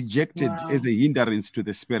and be rejected as a hindrance to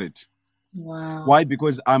the spirit. Why?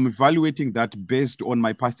 Because I'm evaluating that based on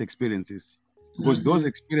my past experiences. Because those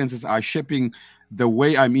experiences are shaping the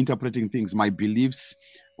way I'm interpreting things. My beliefs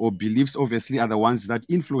obviously are the ones that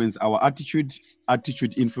influence our attitude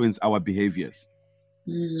influence our behaviors.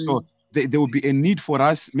 So there will be a need for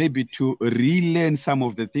us maybe to relearn some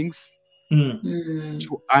of the things,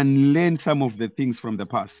 to unlearn some of the things from the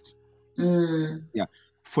past. Yeah,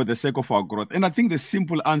 for the sake of our growth. And I think the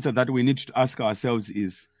simple answer that we need to ask ourselves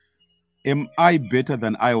is, am I better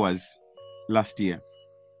than I was last year?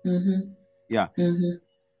 Yeah.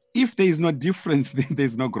 If there is no difference, then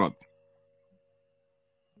there's no growth.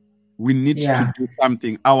 We need to do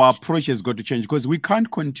something. Our approach has got to change because we can't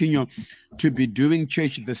continue to be doing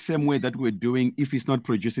church the same way that we're doing if it's not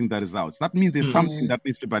producing the results. That means there's something that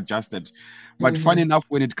needs to be adjusted. But funny enough,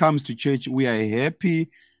 when it comes to church, we are happy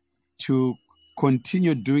to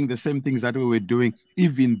continue doing the same things that we were doing,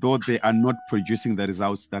 even though they are not producing the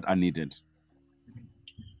results that are needed.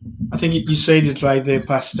 I think you said it right there,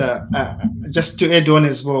 Pastor. Just to add on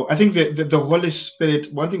as well, I think the Holy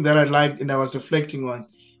Spirit, one thing that I liked and I was reflecting on,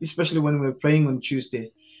 especially when we were praying on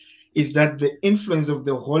Tuesday, is that the influence of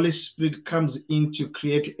the Holy Spirit comes in to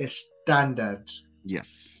create a standard.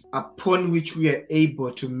 Yes. Upon which we are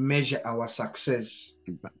able to measure our success.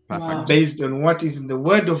 Perfect. Based on what is in the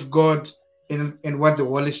Word of God and what the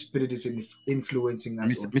Holy Spirit is influencing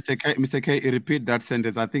us on. Mr. K, repeat that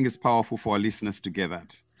sentence. I think it's powerful for our listeners to get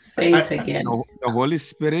that. Say it again. The Holy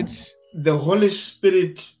Spirit. The Holy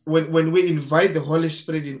Spirit, when we invite the Holy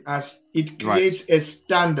Spirit in us, it creates a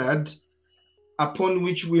standard upon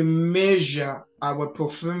which we measure our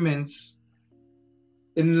performance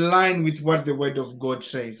in line with what the Word of God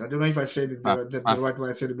says. I don't know if I said it the right way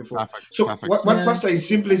I said it before. Perfect. What Pastor is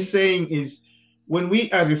simply saying is, when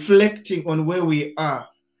we are reflecting on where we are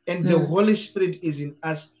and the Holy Spirit is in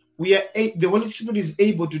us, the Holy Spirit is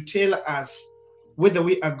able to tell us whether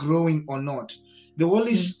we are growing or not. The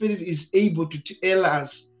Holy Spirit is able to tell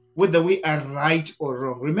us whether we are right or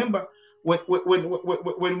wrong. Remember,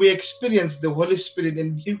 when we experience the Holy Spirit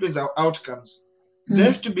and influence our outcomes, there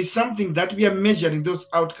has to be something that we are measuring those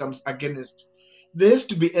outcomes against. There has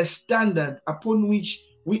to be a standard upon which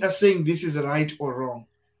we are saying this is right or wrong.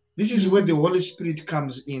 This is where the Holy Spirit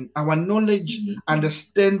comes in. Our knowledge,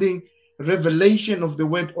 understanding, revelation of the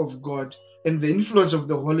Word of God, and the influence of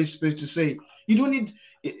the Holy Spirit to say, you don't need,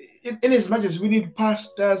 in as much as we need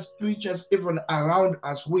pastors, preachers, everyone around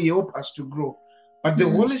us who help us to grow. But the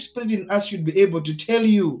Holy Spirit in us should be able to tell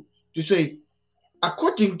you, to say,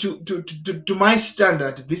 according to my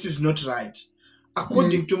standard, this is not right.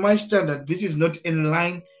 According to my standard, this is not in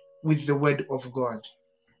line with the Word of God.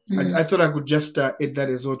 I thought I could just add that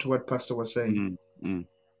as well to what Pastor was saying. I'm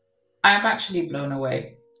actually blown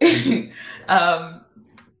away. I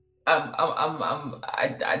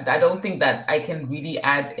don't think that I can really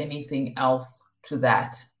add anything else to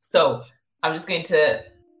that. So I'm just going to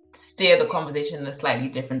steer the conversation in a slightly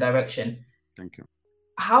different direction. Thank you.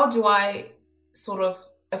 How do I sort of,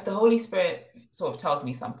 if the Holy Spirit sort of tells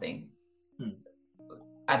me something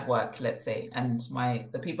at work, let's say, and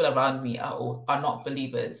the people around me are not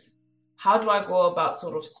believers, how do I go about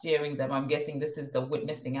sort of steering them? I'm guessing this is the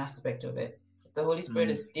witnessing aspect of it. If the Holy Spirit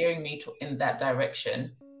is steering me in that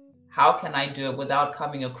direction, how can I do it without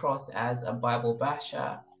coming across as a Bible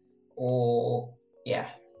basher? Or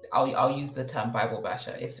I'll use the term Bible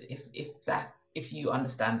basher if you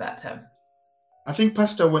understand that term. I think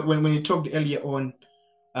Pastor, when you talked earlier on,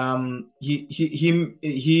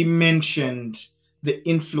 he mentioned the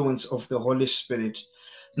influence of the Holy Spirit.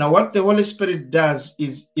 Now, what the Holy Spirit does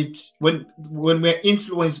is when we're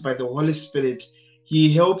influenced by the Holy Spirit,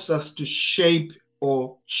 he helps us to shape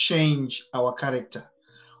or change our character,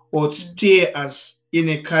 or steer us in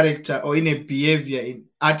a character or in a behavior, in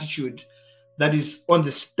attitude that is on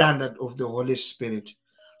the standard of the Holy Spirit.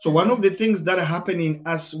 So one of the things that happen in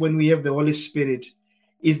us when we have the Holy Spirit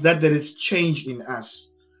is that there is change in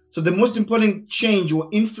us. So the most important change or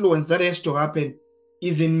influence that has to happen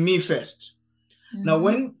is in me first. Now,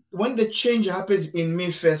 when the change happens in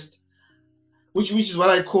me first, which is what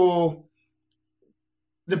I call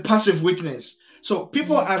the passive witness. So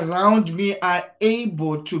people around me are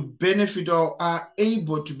able to benefit or are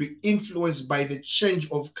able to be influenced by the change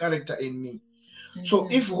of character in me. So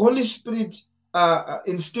if Holy Spirit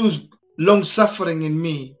instills long suffering in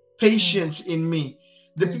me, patience in me,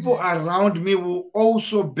 the people around me will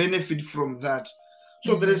also benefit from that.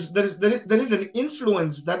 So there is an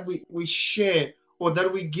influence that we share or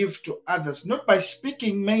that we give to others, not by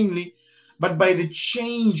speaking mainly, but by the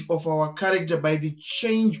change of our character, by the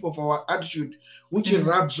change of our attitude, which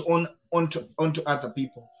rubs onto other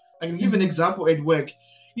people. I can give an example at work.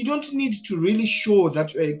 You don't need to really show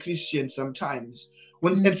that you're a Christian sometimes.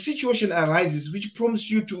 When a situation arises which prompts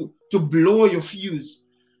you to blow your fuse,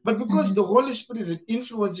 but because the Holy Spirit is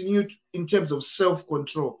influencing you in terms of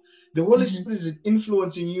self-control, the Holy Spirit is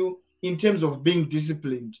influencing you in terms of being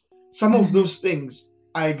disciplined. Some of those things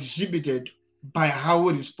are exhibited by how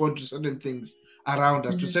we respond to certain things around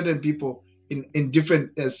us, to certain people in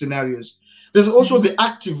different scenarios. There's also the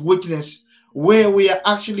active witness, where we are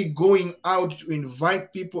actually going out to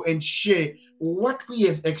invite people and share what we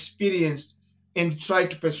have experienced and try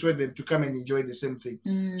to persuade them to come and enjoy the same thing.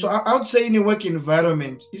 So I would say in a work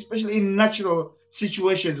environment, especially in natural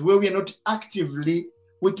situations where we are not actively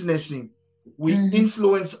witnessing, we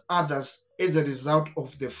influence others as a result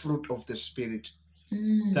of the fruit of the Spirit.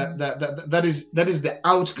 That is the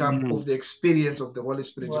outcome of the experience of the Holy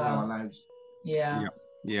Spirit in our lives. Yeah.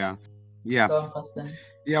 Go on, Pastor.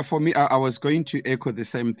 Yeah, for me, I was going to echo the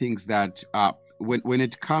same things that when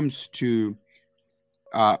it comes to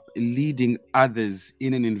leading others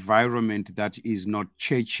in an environment that is not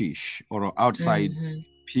churchish or outside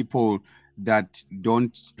people that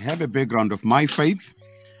don't have a background of my faith,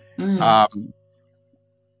 I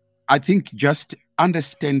think just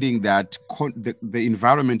understanding that the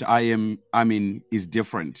environment I'm in is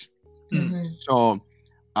different. So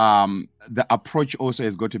the approach also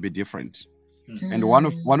has got to be different. And one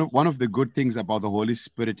of the good things about the Holy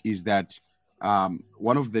Spirit is that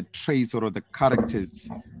one of the traits or the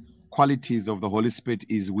qualities of the Holy Spirit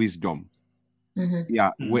is wisdom.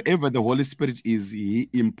 Wherever the Holy Spirit is, he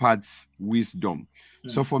imparts wisdom.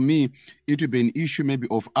 So for me, it would be an issue maybe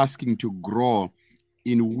of asking to grow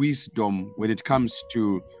in wisdom when it comes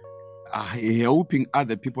to helping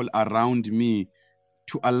other people around me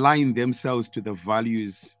to align themselves to the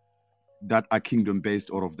values that are kingdom-based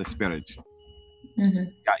or of the Spirit.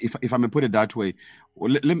 If I may put it that way,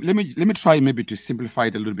 let me try maybe to simplify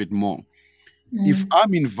it a little bit more. If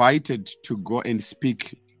I'm invited to go and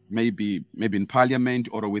speak maybe in parliament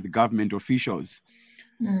or with government officials,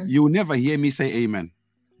 you will never hear me say amen.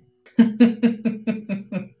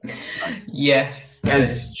 Yes, that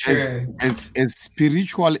is true. As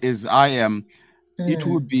spiritual as I am, it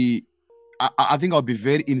would be, I think I'll be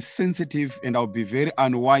very insensitive and I'll be very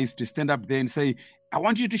unwise to stand up there and say, I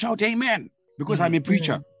want you to shout amen because I'm a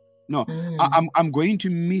preacher. No, I'm going to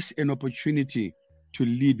miss an opportunity to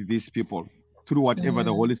lead these people through whatever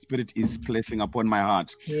the Holy Spirit is placing upon my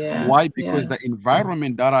heart. Why? Because the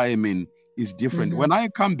environment that I am in is different. When I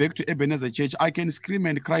come back to Ebenezer Church, I can scream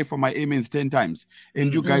and cry for my amens 10 times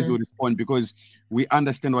and you guys will respond because we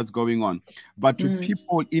understand what's going on. But to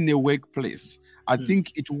people in a workplace, I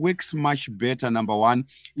think it works much better, number one,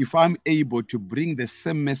 if I'm able to bring the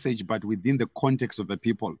same message but within the context of the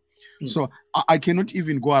people. So I cannot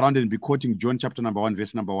even go around and be quoting John chapter number 1,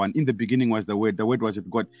 verse number 1. In the beginning was the word was with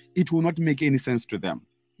God. It will not make any sense to them.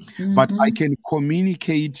 But I can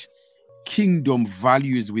communicate kingdom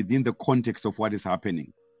values within the context of what is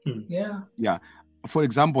happening. Yeah. For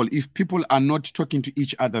example, if people are not talking to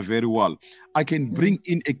each other very well, I can bring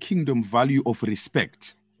in a kingdom value of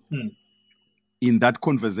respect in that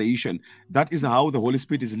conversation. That is how the Holy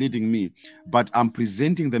Spirit is leading me. But I'm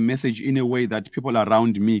presenting the message in a way that people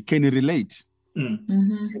around me can relate,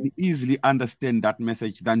 can easily understand that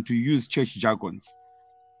message than to use church jargons.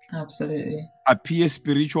 Absolutely. Appear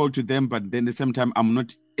spiritual to them, but then at the same time, I'm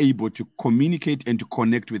not able to communicate and to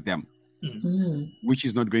connect with them, which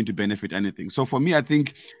is not going to benefit anything. So for me, I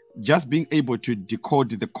think just being able to decode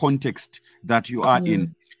the context that you are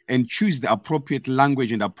in and choose the appropriate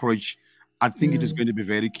language and approach, I think it is going to be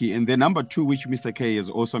very key. And then number 2, which Mr. K has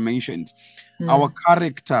also mentioned, our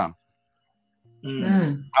character.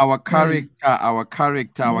 Our character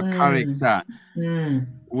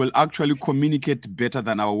will actually communicate better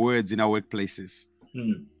than our words in our workplaces.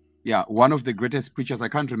 Yeah, one of the greatest preachers, I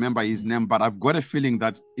can't remember his name, but I've got a feeling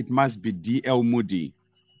that it must be D.L. Moody.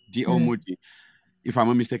 D.L. Moody, if I'm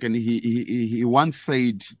not mistaken, he once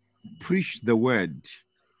said, preach the word.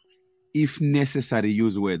 If necessary,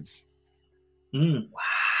 use words. Wow.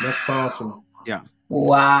 That's powerful. Yeah.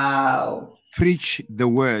 Wow. Preach the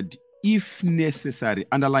word if necessary.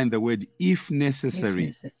 Underline the word if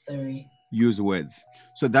necessary. Use words.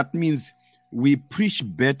 So that means we preach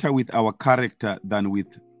better with our character than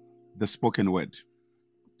with the spoken word.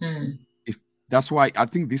 If that's why I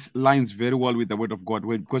think this lines very well with the word of God,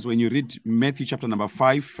 because when you read Matthew chapter number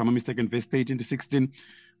 5, if I'm not mistaken, verse 13 to 16,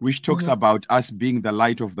 which talks about us being the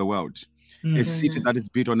light of the world, a city that is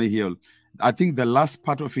built on a hill. I think the last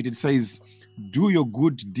part of it says, do your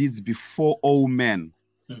good deeds before all men,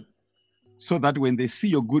 so that when they see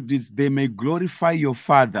your good deeds, they may glorify your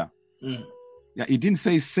Father. Yeah, it didn't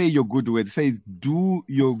say your good words. It says do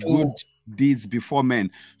your good deeds before men,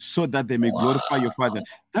 so that they may glorify your Father.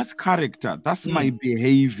 That's character. That's my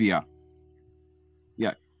behavior.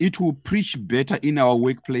 Yeah, it will preach better in our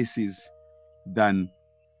workplaces than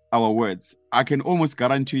our words. I can almost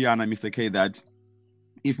guarantee you, Anna, Mr. K, that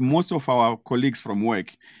if most of our colleagues from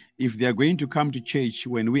work, if they are going to come to church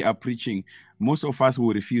when we are preaching, most of us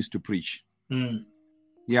will refuse to preach.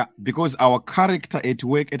 Yeah, because our character at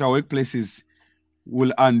work, at our workplaces,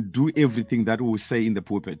 will undo everything that we say in the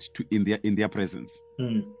pulpit in their presence.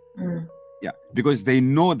 Yeah, because they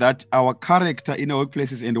know that our character in our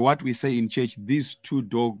workplaces and what we say in church, these two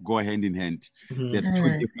don't go hand in hand. They're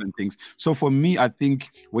two different things. So for me, I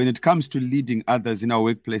think when it comes to leading others in our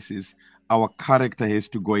workplaces, our character has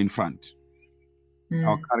to go in front.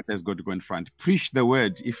 Our character has got to go in front. Preach the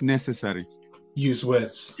word if necessary. Use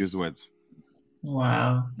words. Use words.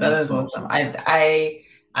 Wow, that's awesome.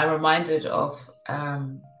 I'm reminded of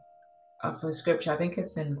a scripture. I think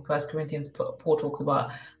it's in 1 Corinthians. Paul talks about,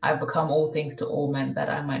 I've become all things to all men, that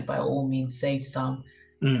I might by all means save some.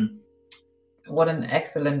 What an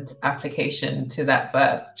excellent application to that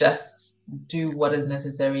verse. Just do what is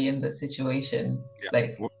necessary in the situation.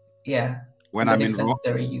 When I'm in Rome,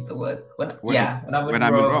 use the words. When I'm in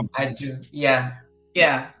Rome, I do. Yeah.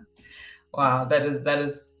 Wow,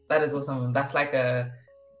 that is awesome. That's like a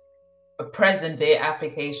present day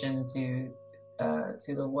application to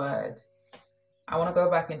the word. I want to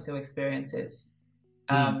go back into experiences.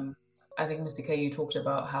 I think, Mr. K, you talked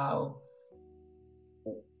about how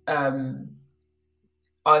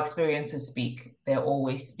our experiences speak. They're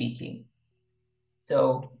always speaking.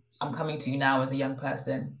 So I'm coming to you now as a young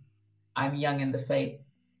person. I'm young in the faith.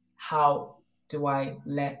 How do I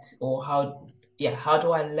let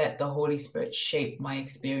the Holy Spirit shape my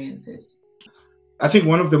experiences? I think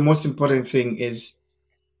one of the most important thing is,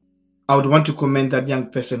 I would want to commend that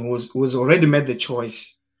young person who's already made the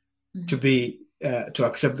choice to be to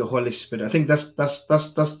accept the Holy Spirit. I think that's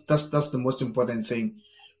the most important thing,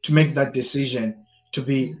 to make that decision to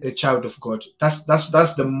be a child of God. That's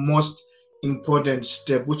the most important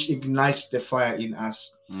step, which ignites the fire in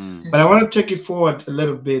us. But I want to take it forward a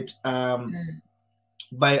little bit.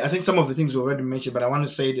 By, I think some of the things we already mentioned, but I want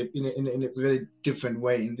to say it in a very different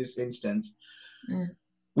way in this instance.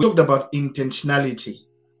 We talked about intentionality.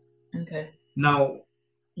 Okay. Now,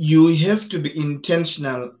 you have to be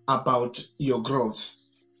intentional about your growth.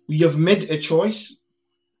 You have made a choice,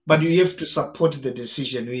 but you have to support the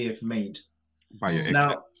decision you have made. By your actions.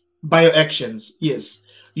 Now, by your actions, yes.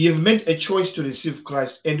 You have made a choice to receive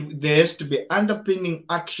Christ, and there has to be underpinning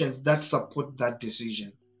actions that support that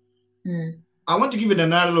decision. I want to give an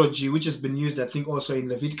analogy which has been used, I think, also in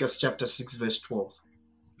Leviticus chapter 6, verse 12,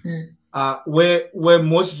 where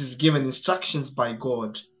Moses is given instructions by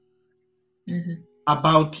God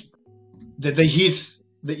about the heath.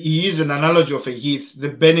 He used an analogy of a heath, the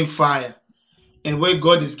burning fire, and where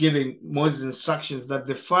God is giving Moses instructions that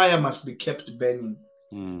the fire must be kept burning.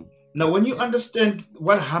 Now, when you understand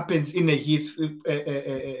what happens in a heath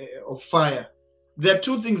of fire, there are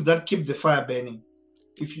two things that keep the fire burning.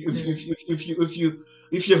 If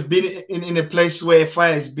you've been in a place where a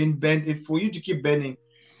fire has been burnt, for you to keep burning,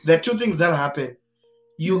 there are two things that happen.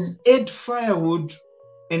 You add firewood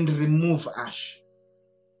and remove ash.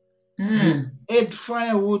 You add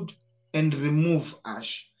firewood and remove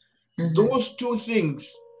ash. Those two things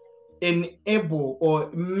enable or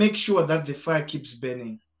make sure that the fire keeps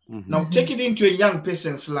burning. Now, take it into a young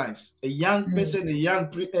person's life. A young person, a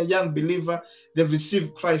young believer, they've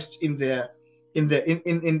received Christ in their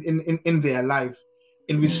life,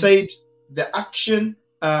 and we said the action,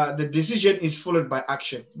 the decision is followed by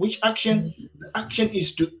action. Which action? The action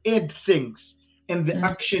is to add things, and the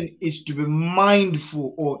action is to be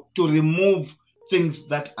mindful or to remove things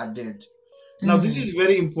that are dead. Now, this is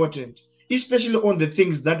very important, especially on the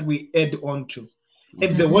things that we add on to.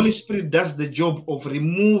 And the Holy Spirit does the job of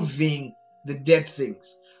removing the dead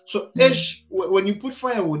things. So ash, when you put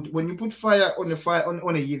firewood, when you put fire on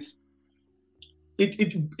a heath,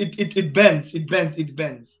 it bends.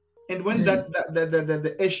 And when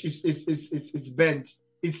the ash is bent,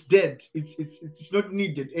 it's dead. It's not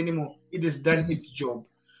needed anymore. It has done its job.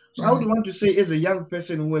 So I would want to say, as a young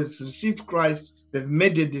person who has received Christ, they've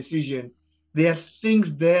made a decision, there are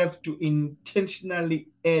things they have to intentionally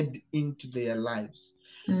add into their lives.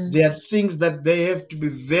 There are things that they have to be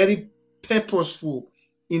very purposeful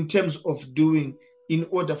in terms of doing in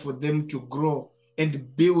order for them to grow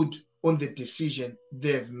and build on the decision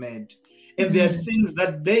they've made. And there are things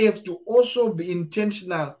that they have to also be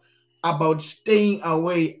intentional about staying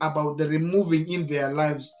away, about the removing in their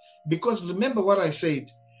lives. Because remember what I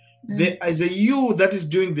said, there is a you that is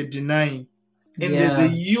doing the denying, and there's a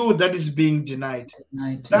you that is being denied.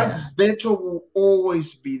 That battle will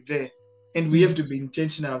always be there, and we have to be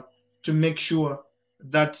intentional to make sure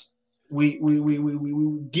that we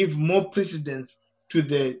give more precedence to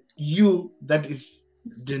the you that is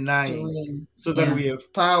denying, so that we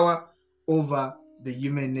have power over the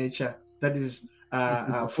human nature that is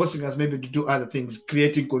forcing us maybe to do other things,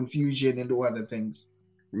 creating confusion and do other things.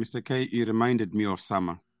 Mr. K, you reminded me of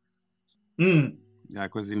summer. Yeah,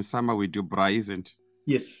 because in summer we do braai, isn't it?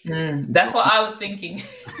 Yes. That's what I was thinking.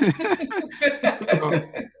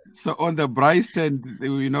 So on the braai stand,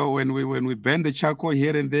 you know, when we burn the charcoal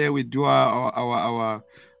here and there, we do our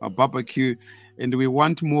barbecue, and we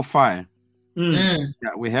want more fire. Yeah,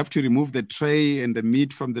 we have to remove the tray and the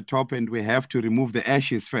meat from the top, and we have to remove the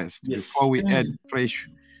ashes first before we add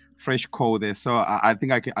fresh coal there. So I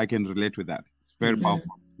think I can relate with that. It's very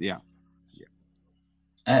powerful. Yeah.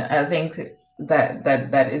 I think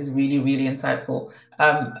that is really, really insightful.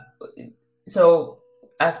 So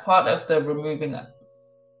as part of the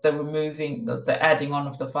adding on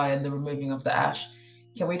of the fire and the removing of the ash,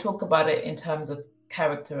 can we talk about it in terms of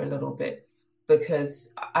character a little bit?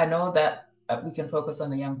 Because I know that we can focus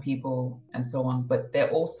on the young people and so on, but there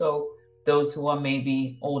are also those who are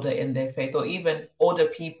maybe older in their faith, or even older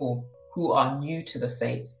people who are new to the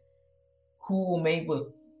faith, who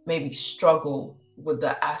will maybe struggle with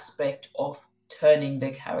the aspect of turning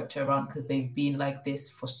their character around because they've been like this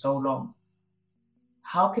for so long.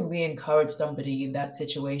 How can we encourage somebody in that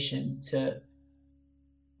situation to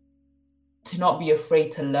not be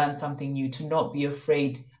afraid to learn something new, to not be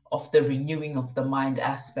afraid of the renewing of the mind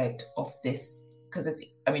aspect of this? Because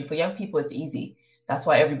for young people, it's easy. That's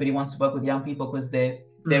why everybody wants to work with young people, because they're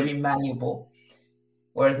very malleable.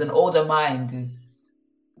 Whereas an older mind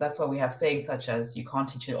that's why we have sayings such as, you can't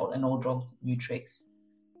teach an old dog new tricks.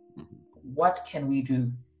 What can we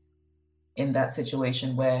do in that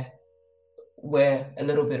situation where we're a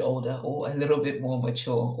little bit older or a little bit more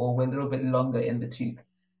mature or we're a little bit longer in the tooth?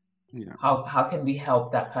 Yeah. How can we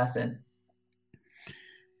help that person?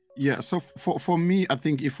 Yeah, so for me, I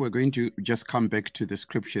think if we're going to just come back to the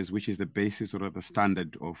scriptures, which is the basis or the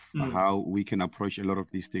standard of how we can approach a lot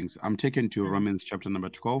of these things, I'm taken to Romans chapter number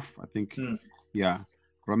 12, I think. Yeah,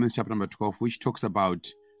 Romans chapter number 12, which talks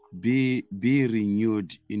about be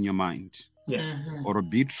renewed in your mind, or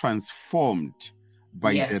be transformed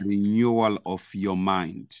by the renewal of your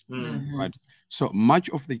mind. Right. So much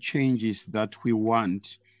of the changes that we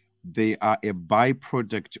want, they are a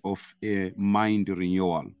byproduct of a mind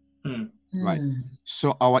renewal. Right.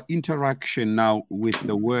 So our interaction now with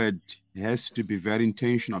the word has to be very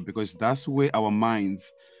intentional, because that's where our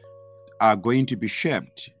minds are going to be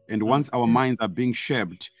shaped. And once our minds are being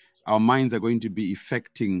shaped, our minds are going to be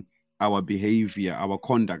affecting our behavior, our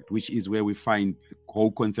conduct, which is where we find the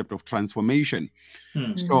whole concept of transformation.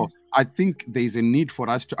 So I think there's a need for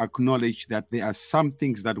us to acknowledge that there are some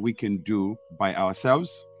things that we can do by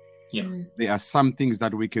ourselves. There are some things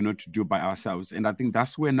that we cannot do by ourselves. And I think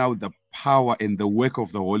that's where now the power and the work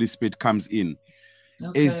of the Holy Spirit comes in,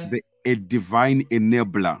 is a divine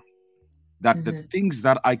enabler, that the things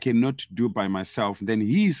that I cannot do by myself, then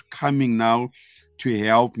he is coming now to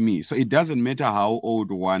help me. So it doesn't matter how old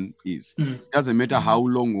one is. It doesn't matter how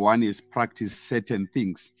long one has practiced certain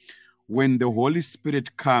things. When the Holy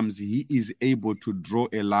Spirit comes, he is able to draw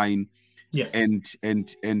a line and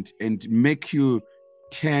make you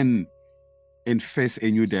turn and face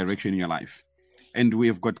a new direction in your life. And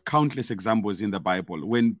we've got countless examples in the Bible.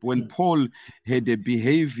 When Paul had a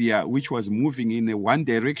behavior which was moving in one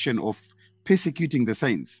direction of persecuting the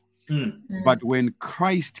saints, but when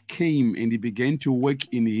Christ came and he began to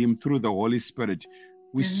work in him through the Holy Spirit,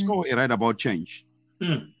 we saw a right about change.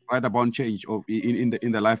 Right about change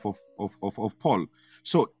in the life of Paul.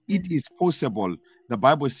 So it is possible. The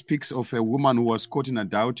Bible speaks of a woman who was caught in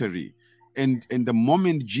adultery. And the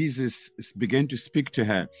moment Jesus began to speak to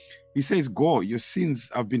her, he says, go, your sins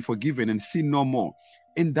have been forgiven and sin no more.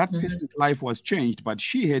 And that person's life was changed, but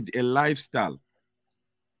she had a lifestyle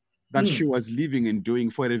that she was living and doing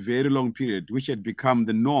for a very long period, which had become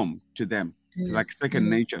the norm to them, like second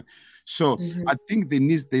nature. So I think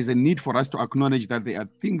there's a need for us to acknowledge that there are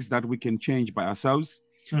things that we can change by ourselves,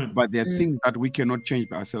 but there are things that we cannot change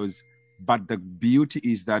by ourselves. But the beauty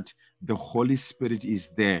is that the Holy Spirit is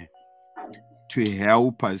there to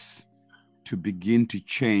help us to begin to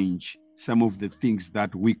change some of the things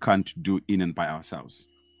that we can't do in and by ourselves.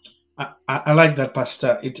 I like that,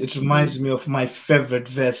 Pastor. It reminds me of my favorite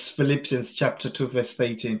verse, Philippians chapter 2, verse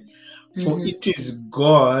 18. For it is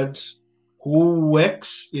God who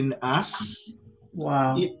works in us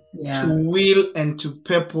to will and to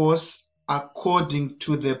purpose according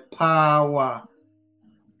to the power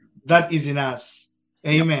that is in us.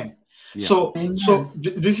 Amen. Yeah. So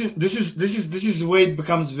this is where it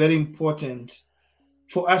becomes very important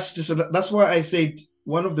for us to. So that's why I said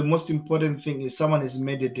one of the most important things is someone has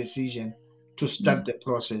made a decision to start the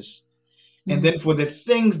process, and then for the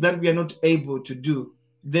things that we are not able to do,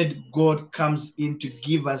 then God comes in to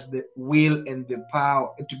give us the will and the power,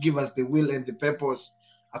 to give us the will and the purpose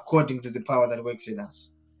according to the power that works in us.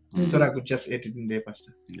 Thought I could just add it in there,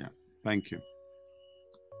 Pastor. Yeah, thank you.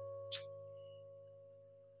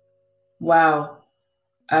 Wow.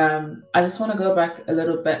 I just want to go back a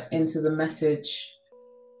little bit into the message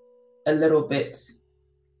a little bit.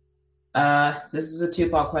 This is a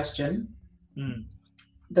two-part question.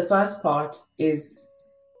 The first part is,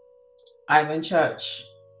 I'm in church.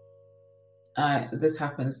 This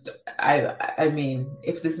happens. I mean,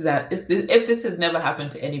 if this has never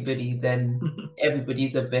happened to anybody, then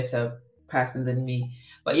everybody's a better person than me.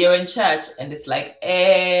 But you're in church, and it's like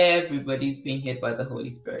everybody's being hit by the Holy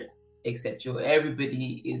Spirit, except you.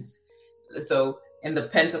 Everybody is. So in the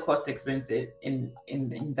Pentecost experience,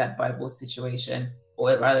 in that Bible situation,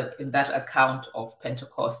 or rather in that account of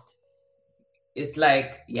Pentecost, it's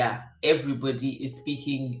like, everybody is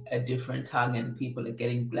speaking a different tongue and people are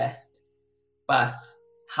getting blessed. But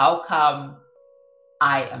how come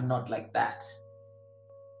I am not like that?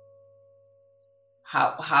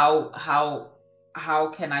 How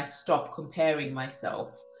can I stop comparing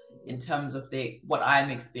myself in terms of what I'm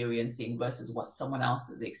experiencing versus what someone else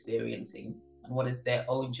is experiencing, and what is their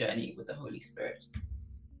own journey with the Holy Spirit?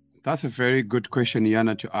 That's a very good question,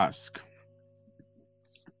 Yana, to ask.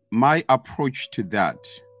 My approach to that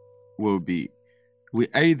will be, we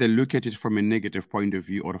either look at it from a negative point of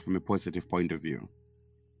view or from a positive point of view.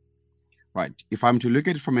 Right. If I'm to look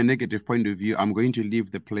at it from a negative point of view, I'm going to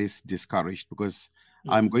leave the place discouraged, because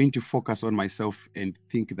I'm going to focus on myself and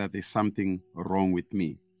think that there's something wrong with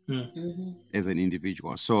me. as an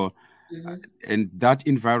individual. So, and that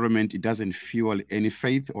environment, it doesn't fuel any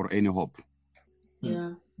faith or any hope.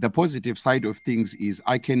 Yeah. The positive side of things is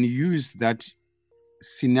I can use that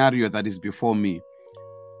scenario that is before me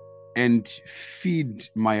and feed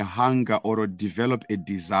my hunger or develop a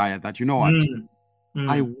desire that, you know what,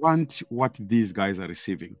 I want what these guys are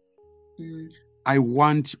receiving. I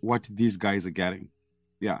want what these guys are getting.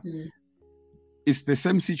 Yeah. It's the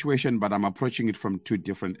same situation, but I'm approaching it from two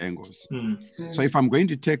different angles. So if I'm going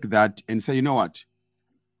to take that and say, you know what,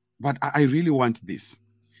 but I really want this.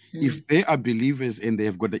 If they are believers and they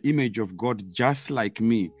have got the image of God just like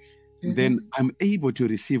me, then I'm able to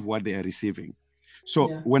receive what they are receiving. So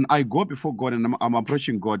when I go before God and I'm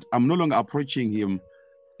approaching God, I'm no longer approaching him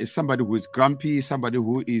as somebody who is grumpy, somebody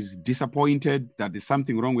who is disappointed that there's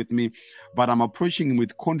something wrong with me, but I'm approaching him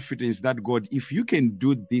with confidence that, God, if you can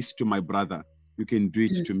do this to my brother, you can do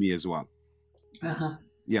it to me as well.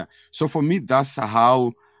 Yeah. So for me, that's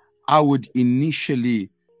how I would initially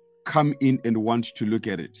come in and want to look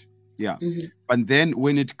at it. Yeah. But then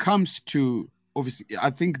when it comes to, obviously,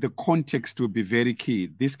 I think the context will be very key.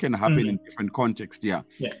 This can happen in different contexts. Yeah.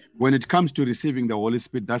 When it comes to receiving the Holy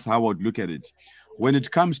Spirit, that's how I would look at it. When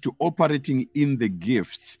it comes to operating in the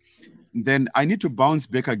gifts, then I need to bounce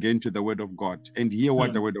back again to the Word of God and hear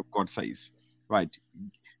what the Word of God says. Right.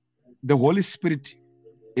 The Holy Spirit,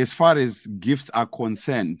 as far as gifts are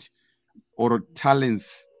concerned, or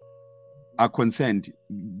talents are concerned,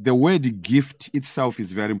 the word gift itself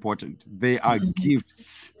is very important. They are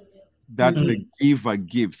gifts that the giver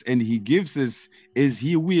gives, and he gives us as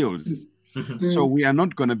he wills. So we are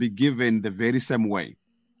not going to be given the very same way.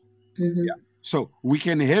 Yeah. So we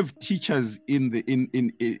can have teachers in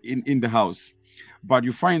the house, but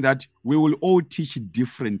you find that we will all teach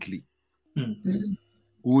differently. We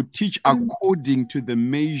will teach according to the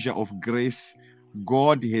measure of grace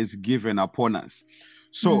God has given upon us.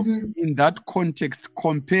 So in that context,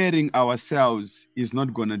 comparing ourselves is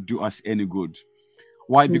not going to do us any good.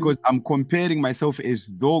 Why? Because I'm comparing myself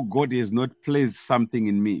as though God has not placed something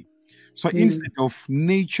in me. So instead of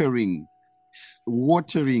nurturing,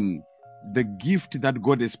 watering the gift that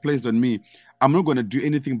God has placed on me, I'm not going to do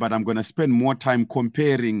anything, but I'm going to spend more time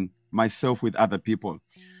comparing myself with other people.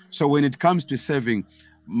 So when it comes to serving,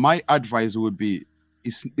 my advice would be,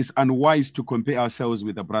 it's unwise to compare ourselves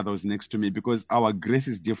with the brothers next to me because our grace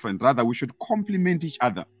is different. Rather, we should complement each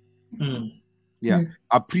other.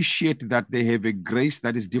 Appreciate that they have a grace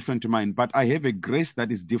that is different to mine, but I have a grace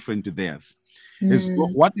that is different to theirs.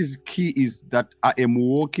 What is key is that I am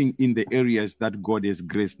walking in the areas that God has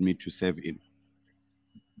graced me to serve in.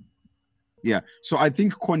 Yeah. So I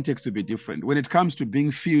think context will be different. When it comes to being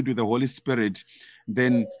filled with the Holy Spirit,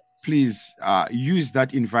 then please use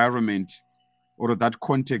that environment or that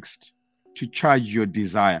context to charge your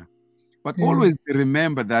desire. But always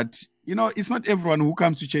remember that, you know, it's not everyone who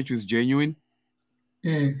comes to church is genuine.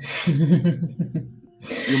 You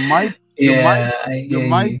might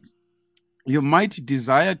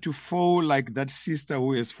desire to fall like that sister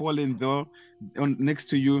who has fallen next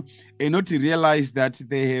to you and not realize that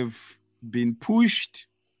they have been pushed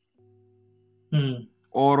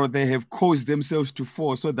or they have caused themselves to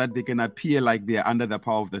fall so that they can appear like they are under the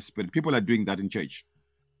power of the Spirit. People are doing that in church.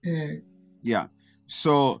 Yeah.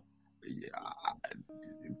 So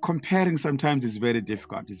comparing sometimes is very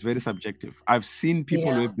difficult. It's very subjective. I've seen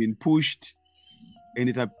people who have been pushed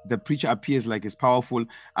and the preacher appears like it's powerful.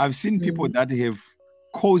 I've seen people that have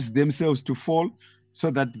caused themselves to fall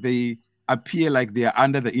so that they appear like they are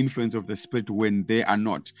under the influence of the Spirit when they are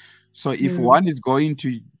not. So if one is going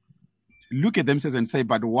to look at themselves and say,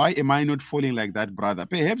 but why am I not falling like that, brother?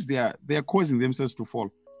 Perhaps they are causing themselves to fall.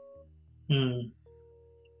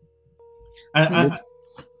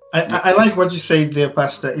 I like what you say there,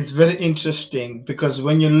 Pastor. It's very interesting because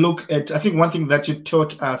when you look at, I think one thing that you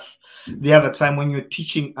taught us the other time when you're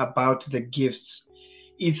teaching about the gifts,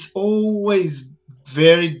 it's always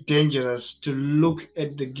very dangerous to look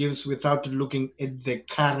at the gifts without looking at the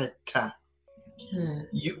character.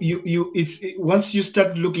 Once you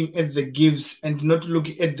start looking at the gifts and not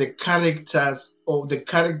looking at the characters or the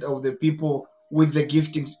character of the people with the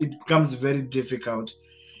giftings, it becomes very difficult.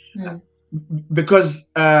 Because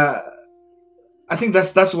I think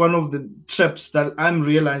that's one of the traps that I'm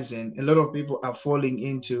realizing a lot of people are falling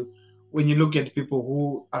into when you look at people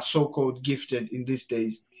who are so-called gifted in these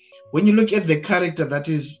days. When you look at the character that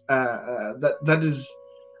is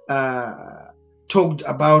talked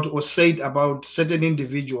about or said about certain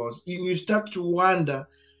individuals, you start to wonder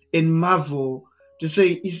and marvel to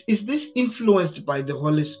say, is this influenced by the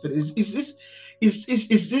Holy Spirit? Is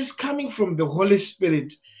this coming from the Holy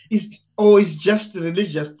Spirit? it's just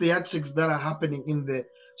religious theatrics that are happening in there.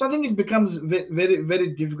 So I think it becomes very, very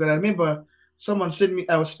difficult. I remember someone sent me.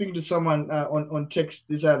 I was speaking to someone on text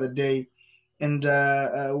this other day, and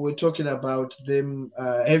we're talking about them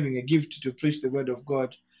having a gift to preach the word of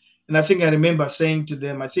God. And I think I remember saying to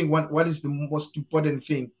them, I think what is the most important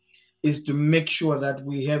thing is to make sure that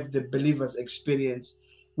we have the believer's experience,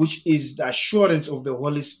 which is the assurance of the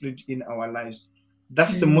Holy Spirit in our lives.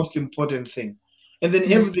 That's the most important thing. And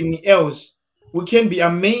then everything else, we can be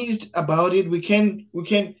amazed about it. We can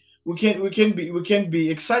be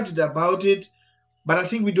excited about it, but I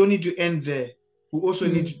think we don't need to end there. We also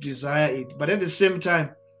need to desire it. But at the same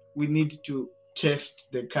time, we need to test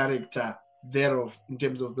the character thereof in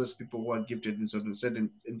terms of those people who are gifted in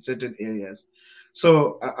certain areas.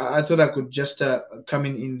 So I thought I could just come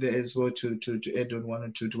in there as well to add on one or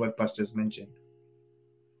two to what Pastor's mentioned.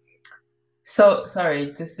 So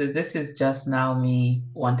sorry, this is just now me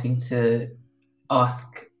wanting to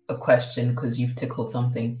ask a question because you've tickled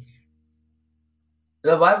something.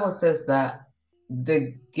 The Bible says that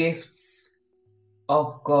the gifts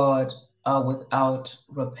of God are without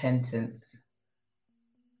repentance.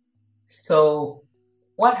 So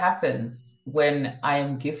what happens when I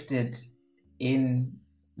am gifted in,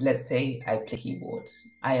 let's say I play keyboard,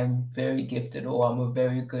 I am very gifted, or I'm a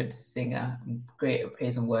very good singer, I'm great at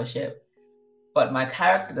praise and worship, but my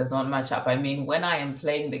character does not match up. I mean, when I am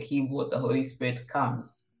playing the keyboard, the Holy Spirit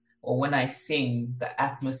comes, or when I sing, the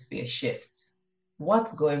atmosphere shifts.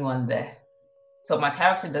 What's going on there? So my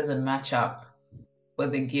character doesn't match up,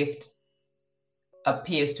 but the gift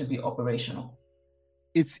appears to be operational.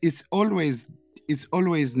 It's always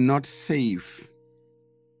not safe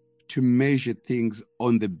to measure things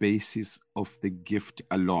on the basis of the gift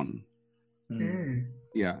alone.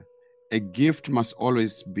 Yeah, a gift must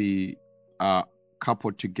always be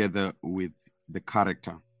coupled together with the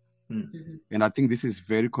character. And I think this is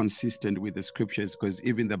very consistent with the scriptures, because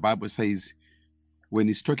even the Bible says, when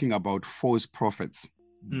it's talking about false prophets,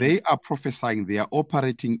 they are prophesying, they are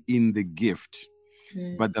operating in the gift.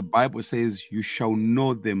 But the Bible says you shall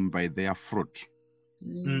know them by their fruit.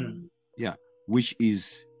 Yeah, which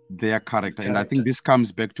is their character. And I think this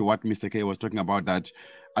comes back to what Mr. K was talking about, that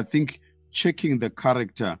I think checking the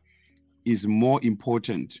character is more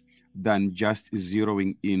important than just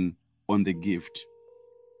zeroing in on the gift.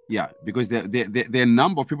 Yeah, because there are a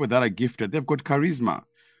number of people that are gifted. They've got charisma.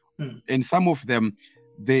 And some of them,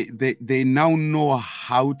 they now know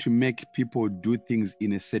how to make people do things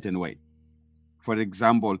in a certain way. For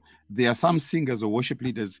example, there are some singers or worship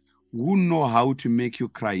leaders who know how to make you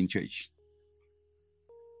cry in church.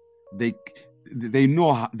 They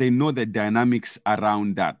know the dynamics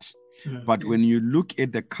around that. But when you look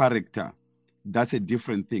at the character, that's a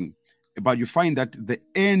different thing. But you find that the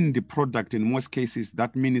end product in most cases,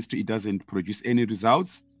 that ministry, it doesn't produce any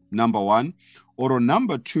results, number one. Or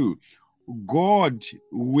number two, God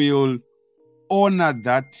will honor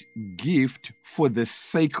that gift for the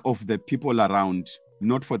sake of the people around,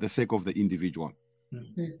 not for the sake of the individual.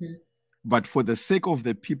 But for the sake of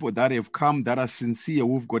the people that have come, that are sincere,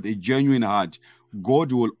 who've got a genuine heart,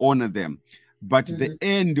 God will honor them. But the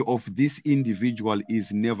end of this individual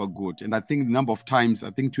is never good. And I think a number of times,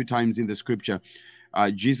 I think 2 times in the scripture,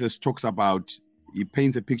 Jesus talks about, he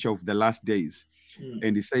paints a picture of the last days.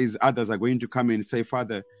 And he says, others are going to come and say,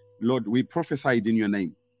 Father, Lord, we prophesied in your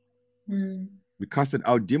name. We casted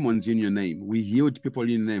out demons in your name. We healed people in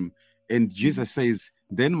your name. And Jesus says,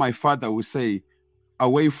 then my Father will say,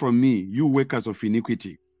 away from me, you workers of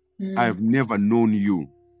iniquity. I have never known you.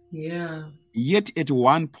 Yeah. Yet at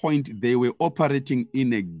one point, they were operating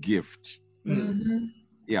in a gift.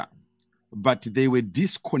 Yeah. But they were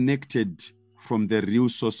disconnected from the real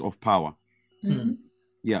source of power.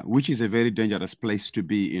 Yeah, which is a very dangerous place to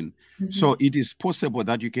be in. So it is possible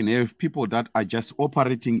that you can have people that are just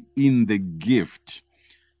operating in the gift,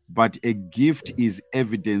 but a gift is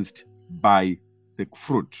evidenced by the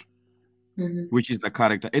fruit, which is the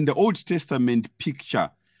character. And the Old Testament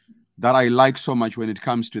picture that I like so much when it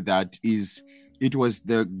comes to that is, it was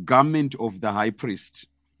the garment of the high priest,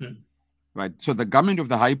 right? So the garment of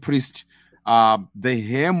the high priest, the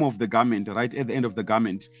hem of the garment, right at the end of the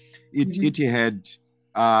garment, it had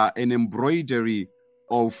an embroidery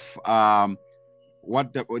of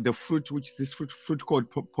what the fruit, which this fruit called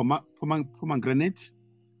pomegranate.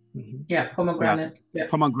 Yeah, pomegranate. Yeah.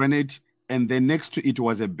 Pomegranate, and then next to it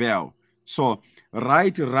was a bell. So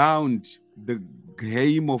right around the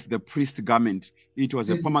hem of the priest garment, it was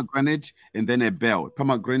a pomegranate and then a bell,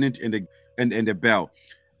 pomegranate and a bell.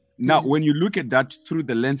 Now, when you look at that through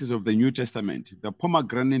the lenses of the New Testament, the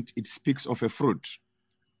pomegranate, it speaks of a fruit.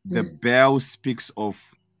 The bell speaks of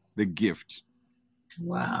the gift.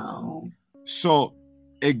 Wow. So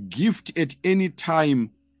a gift at any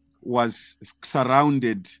time was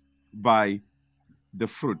surrounded by the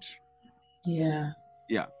fruit. Yeah.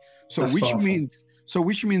 Yeah. So That's powerful.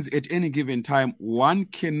 which means at any given time, one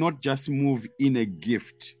cannot just move in a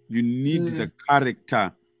gift. You need the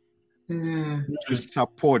character to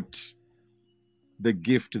support the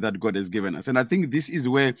gift that God has given us. And I think this is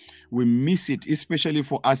where we miss it, especially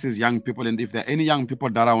for us as young people. And if there are any young people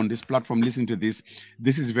that are on this platform listening to this,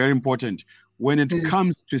 this is very important. When it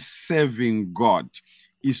comes to serving God,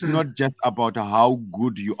 it's not just about how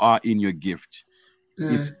good you are in your gift.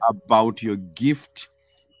 It's about your gift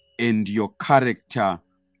and your character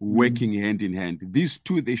working hand in hand. These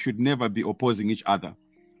two, they should never be opposing each other.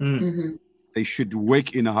 They should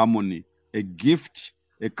work in harmony. A gift,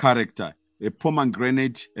 a character. A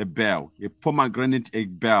pomegranate, a bell. A pomegranate, a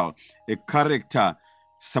bell. A character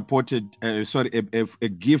supported, a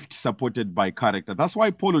gift supported by character. That's why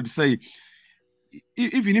Paul would say,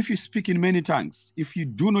 even if you speak in many tongues, if you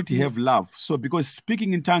do not have love, so because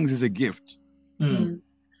speaking in tongues is a gift,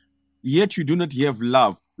 yet you do not have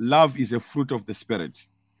love, love is a fruit of the Spirit.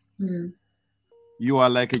 You are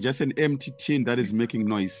like just an empty tin that is making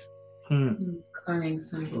noise.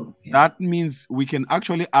 That means we can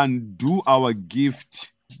actually undo our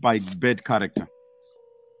gift by bad character.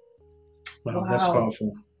 Wow, that's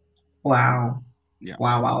powerful. Wow. Yeah.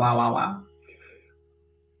 Wow.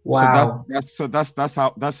 So that's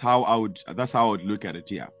how I would look at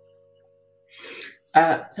it. Yeah.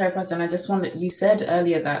 Sorry, Pastor, I just wanted, you said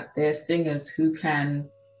earlier that there are singers who can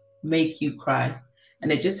make you cry.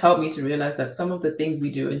 And it just helped me to realize that some of the things we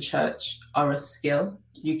do in church are a skill.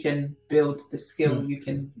 You can build the skill, you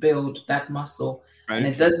can build that muscle. Right. And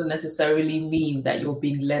it doesn't necessarily mean that you're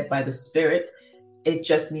being led by the Spirit. It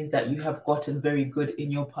just means that you have gotten very good in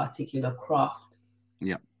your particular craft.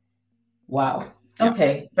 Yeah. Wow. Yeah.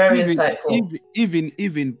 Okay. Very insightful.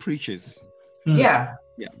 Even preachers. Yeah.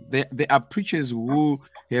 Yeah. There are preachers who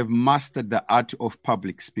have mastered the art of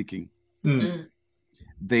public speaking.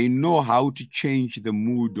 They know how to change the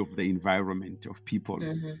mood of the environment of people.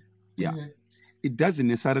 Yeah. It doesn't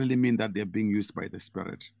necessarily mean that they're being used by the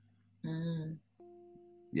Spirit.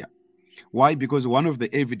 Yeah. Why? Because one of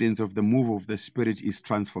the evidence of the move of the Spirit is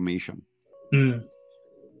transformation.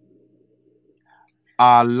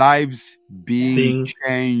 Our lives being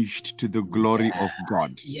changed to the glory of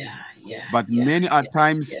God. But many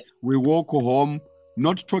times we walk home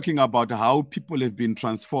not talking about how people have been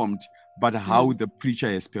transformed, but how the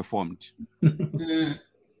preacher has performed. Because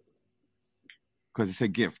it's a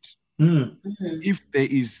gift. If there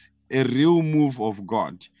is a real move of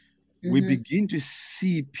God, we begin to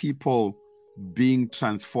see people being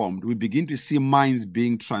transformed. We begin to see minds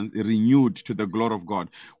being renewed to the glory of God.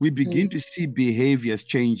 We begin to see behaviors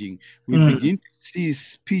changing. We begin to see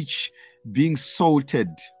speech being salted,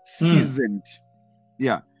 seasoned.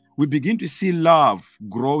 Yeah. We begin to see love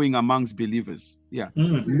growing amongst believers. Yeah.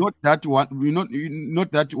 Not that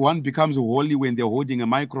one becomes holy when they're holding a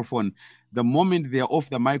microphone. The moment they're off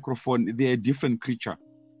the microphone, they're a different creature.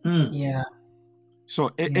 Yeah.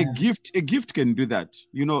 So a gift can do that,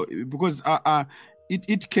 because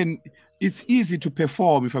it's easy to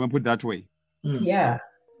perform, if I may put it that way. Yeah.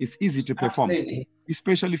 It's easy to perform. Absolutely.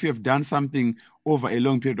 Especially if you have done something over a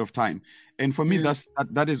long period of time. And for me,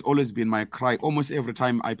 that has always been my cry almost every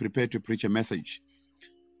time I prepare to preach a message.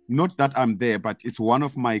 Not that I'm there, but it's one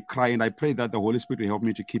of my cry, and I pray that the Holy Spirit will help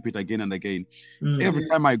me to keep it again and again. Every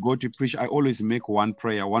time I go to preach, I always make one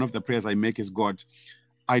prayer. One of the prayers I make is, God,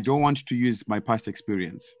 I don't want to use my past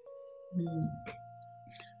experience.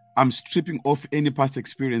 I'm stripping off any past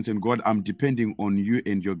experience, and God, I'm depending on you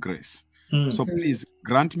and your grace. So please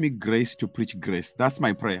grant me grace to preach grace. That's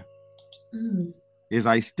my prayer. As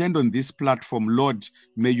I stand on this platform, Lord,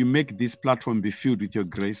 may you make this platform be filled with your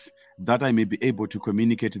grace, that I may be able to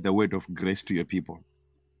communicate the word of grace to your people.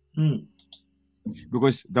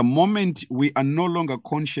 Because the moment we are no longer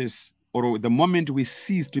conscious, or the moment we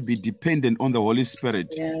cease to be dependent on the Holy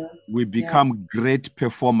Spirit, we become great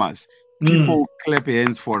performers. People clap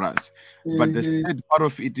hands for us. But the sad part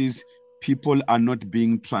of it is people are not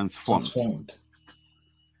being transformed.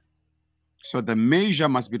 So the measure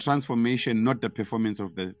must be transformation, not the performance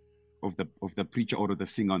of the preacher or the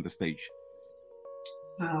singer on the stage.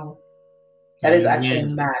 Wow. That is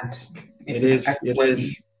actually mad. It is.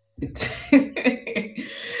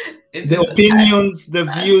 The opinions, the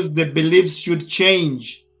views, the beliefs should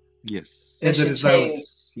change. Yes. As a result.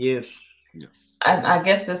 Yes. And I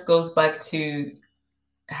guess this goes back to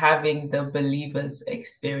having the believer's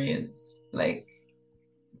experience. Like,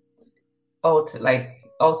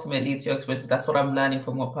 ultimately it's your experience. That's what I'm learning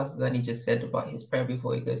from what Pastor Danny just said about his prayer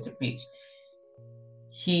before he goes to preach.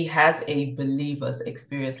 He has a believer's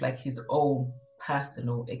experience, like his own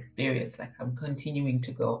personal experience. Like, I'm continuing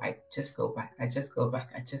to go. I just go back. I just go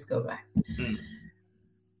back. I just go back. Mm.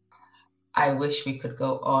 I wish we could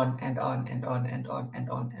go on and on and on and on and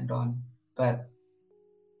on and on. But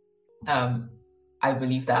I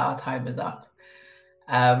believe that our time is up.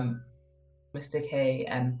 Mr. K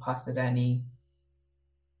and Pastor Danny,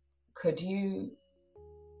 could you,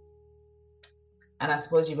 and I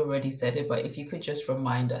suppose you've already said it, but if you could just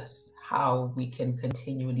remind us how we can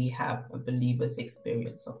continually have a believer's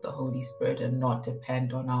experience of the Holy Spirit and not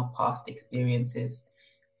depend on our past experiences.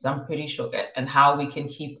 So I'm pretty sure, and how we can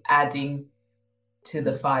keep adding to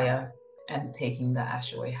the fire and taking the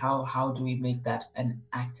ash away. How do we make that an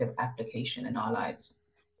active application in our lives?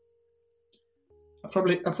 I'll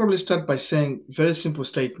probably start by saying very simple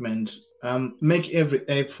statement. Make every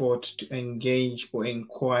effort to engage or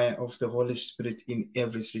inquire of the Holy Spirit in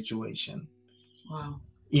every situation. Wow.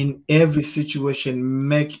 In every situation,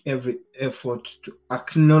 make every effort to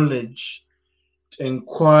acknowledge, to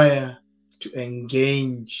inquire, to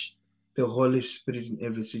engage the Holy Spirit in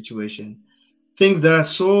every situation. Things that are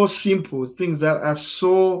so simple, things that are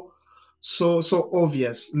so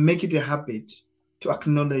obvious, make it a habit to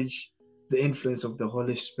acknowledge the influence of the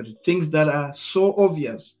Holy Spirit. Things that are so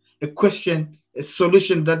obvious, a question, a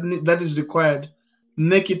solution that is required,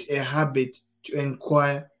 make it a habit to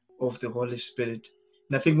inquire of the Holy Spirit.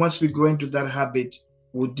 And I think once we grow into that habit,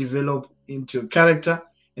 we'll develop into character,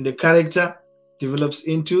 and the character develops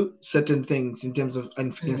into certain things in terms of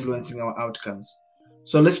influencing our outcomes.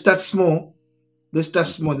 So let's start small. The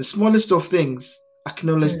smallest of things,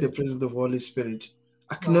 acknowledge the presence of the Holy Spirit.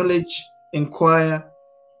 Acknowledge, inquire,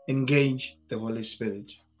 engage the Holy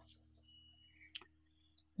Spirit.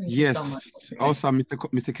 Yes. So also,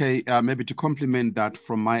 Mr. K, maybe to complement that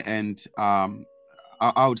from my end,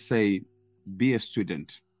 I would say be a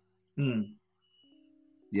student.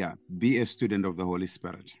 Yeah, be a student of the Holy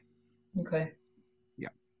Spirit. Okay. Yeah.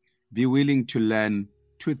 Be willing to learn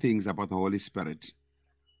two things about the Holy Spirit.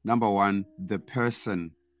 Number one, the person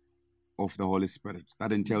of the Holy Spirit.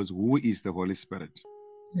 That entails who is the Holy Spirit.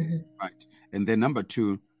 Right. And then number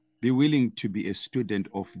two, be willing to be a student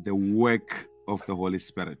of the work of the Holy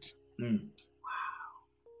Spirit. Wow.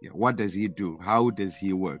 Yeah. What does he do? How does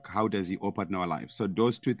he work? How does he open in our lives? So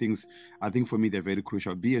those two things, I think for me, they're very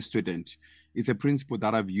crucial. Be a student. It's a principle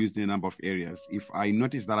that I've used in a number of areas. If I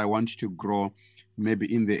notice that I want to grow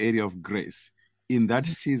maybe in the area of grace, in that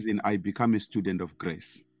season, I become a student of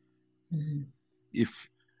grace. If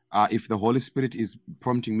the Holy Spirit is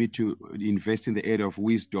prompting me to invest in the area of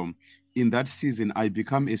wisdom, in that season, I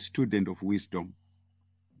become a student of wisdom.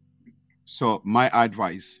 So my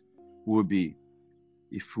advice will be,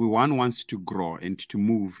 if one wants to grow and to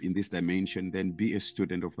move in this dimension, then be a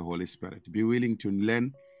student of the Holy Spirit. Be willing to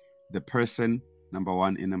learn the person, number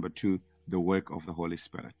one, and number two, the work of the Holy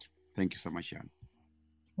Spirit. Thank you so much, Jan.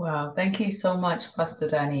 Wow. Thank you so much, Pastor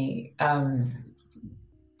Danny.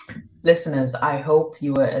 Listeners, I hope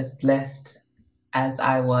you were as blessed as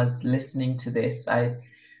I was listening to this. I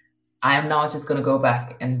am now just going to go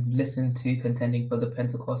back and listen to Contending for the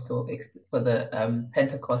Pentecost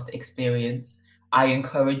Experience. I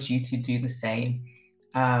encourage you to do the same.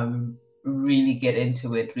 Really get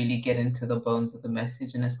into it. Really get into the bones of the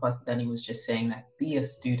message. And as Pastor Danny was just saying, like, be a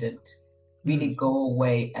student. Really go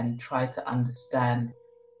away and try to understand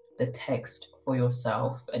the text for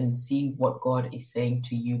yourself and see what God is saying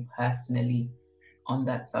to you personally on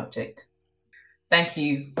that subject. Thank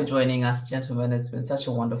you for joining us, gentlemen. It's been such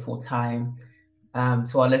a wonderful time.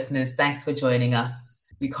 To our listeners, thanks for joining us.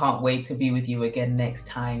 We can't wait to be with you again next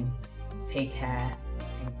time. Take care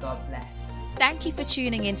and God bless. Thank you for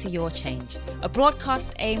tuning into Your Change, a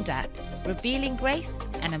broadcast aimed at revealing grace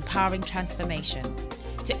and empowering transformation.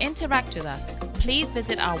 To interact with us, please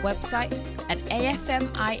visit our website at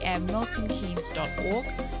afmimmiltonkeynes.org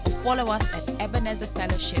or follow us at Ebenezer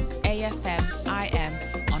Fellowship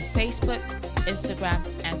AFMIM on Facebook, Instagram,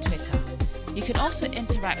 and Twitter. You can also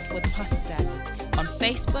interact with Pastor Danny on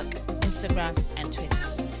Facebook, Instagram, and Twitter.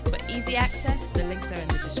 For easy access, the links are in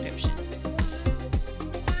the description.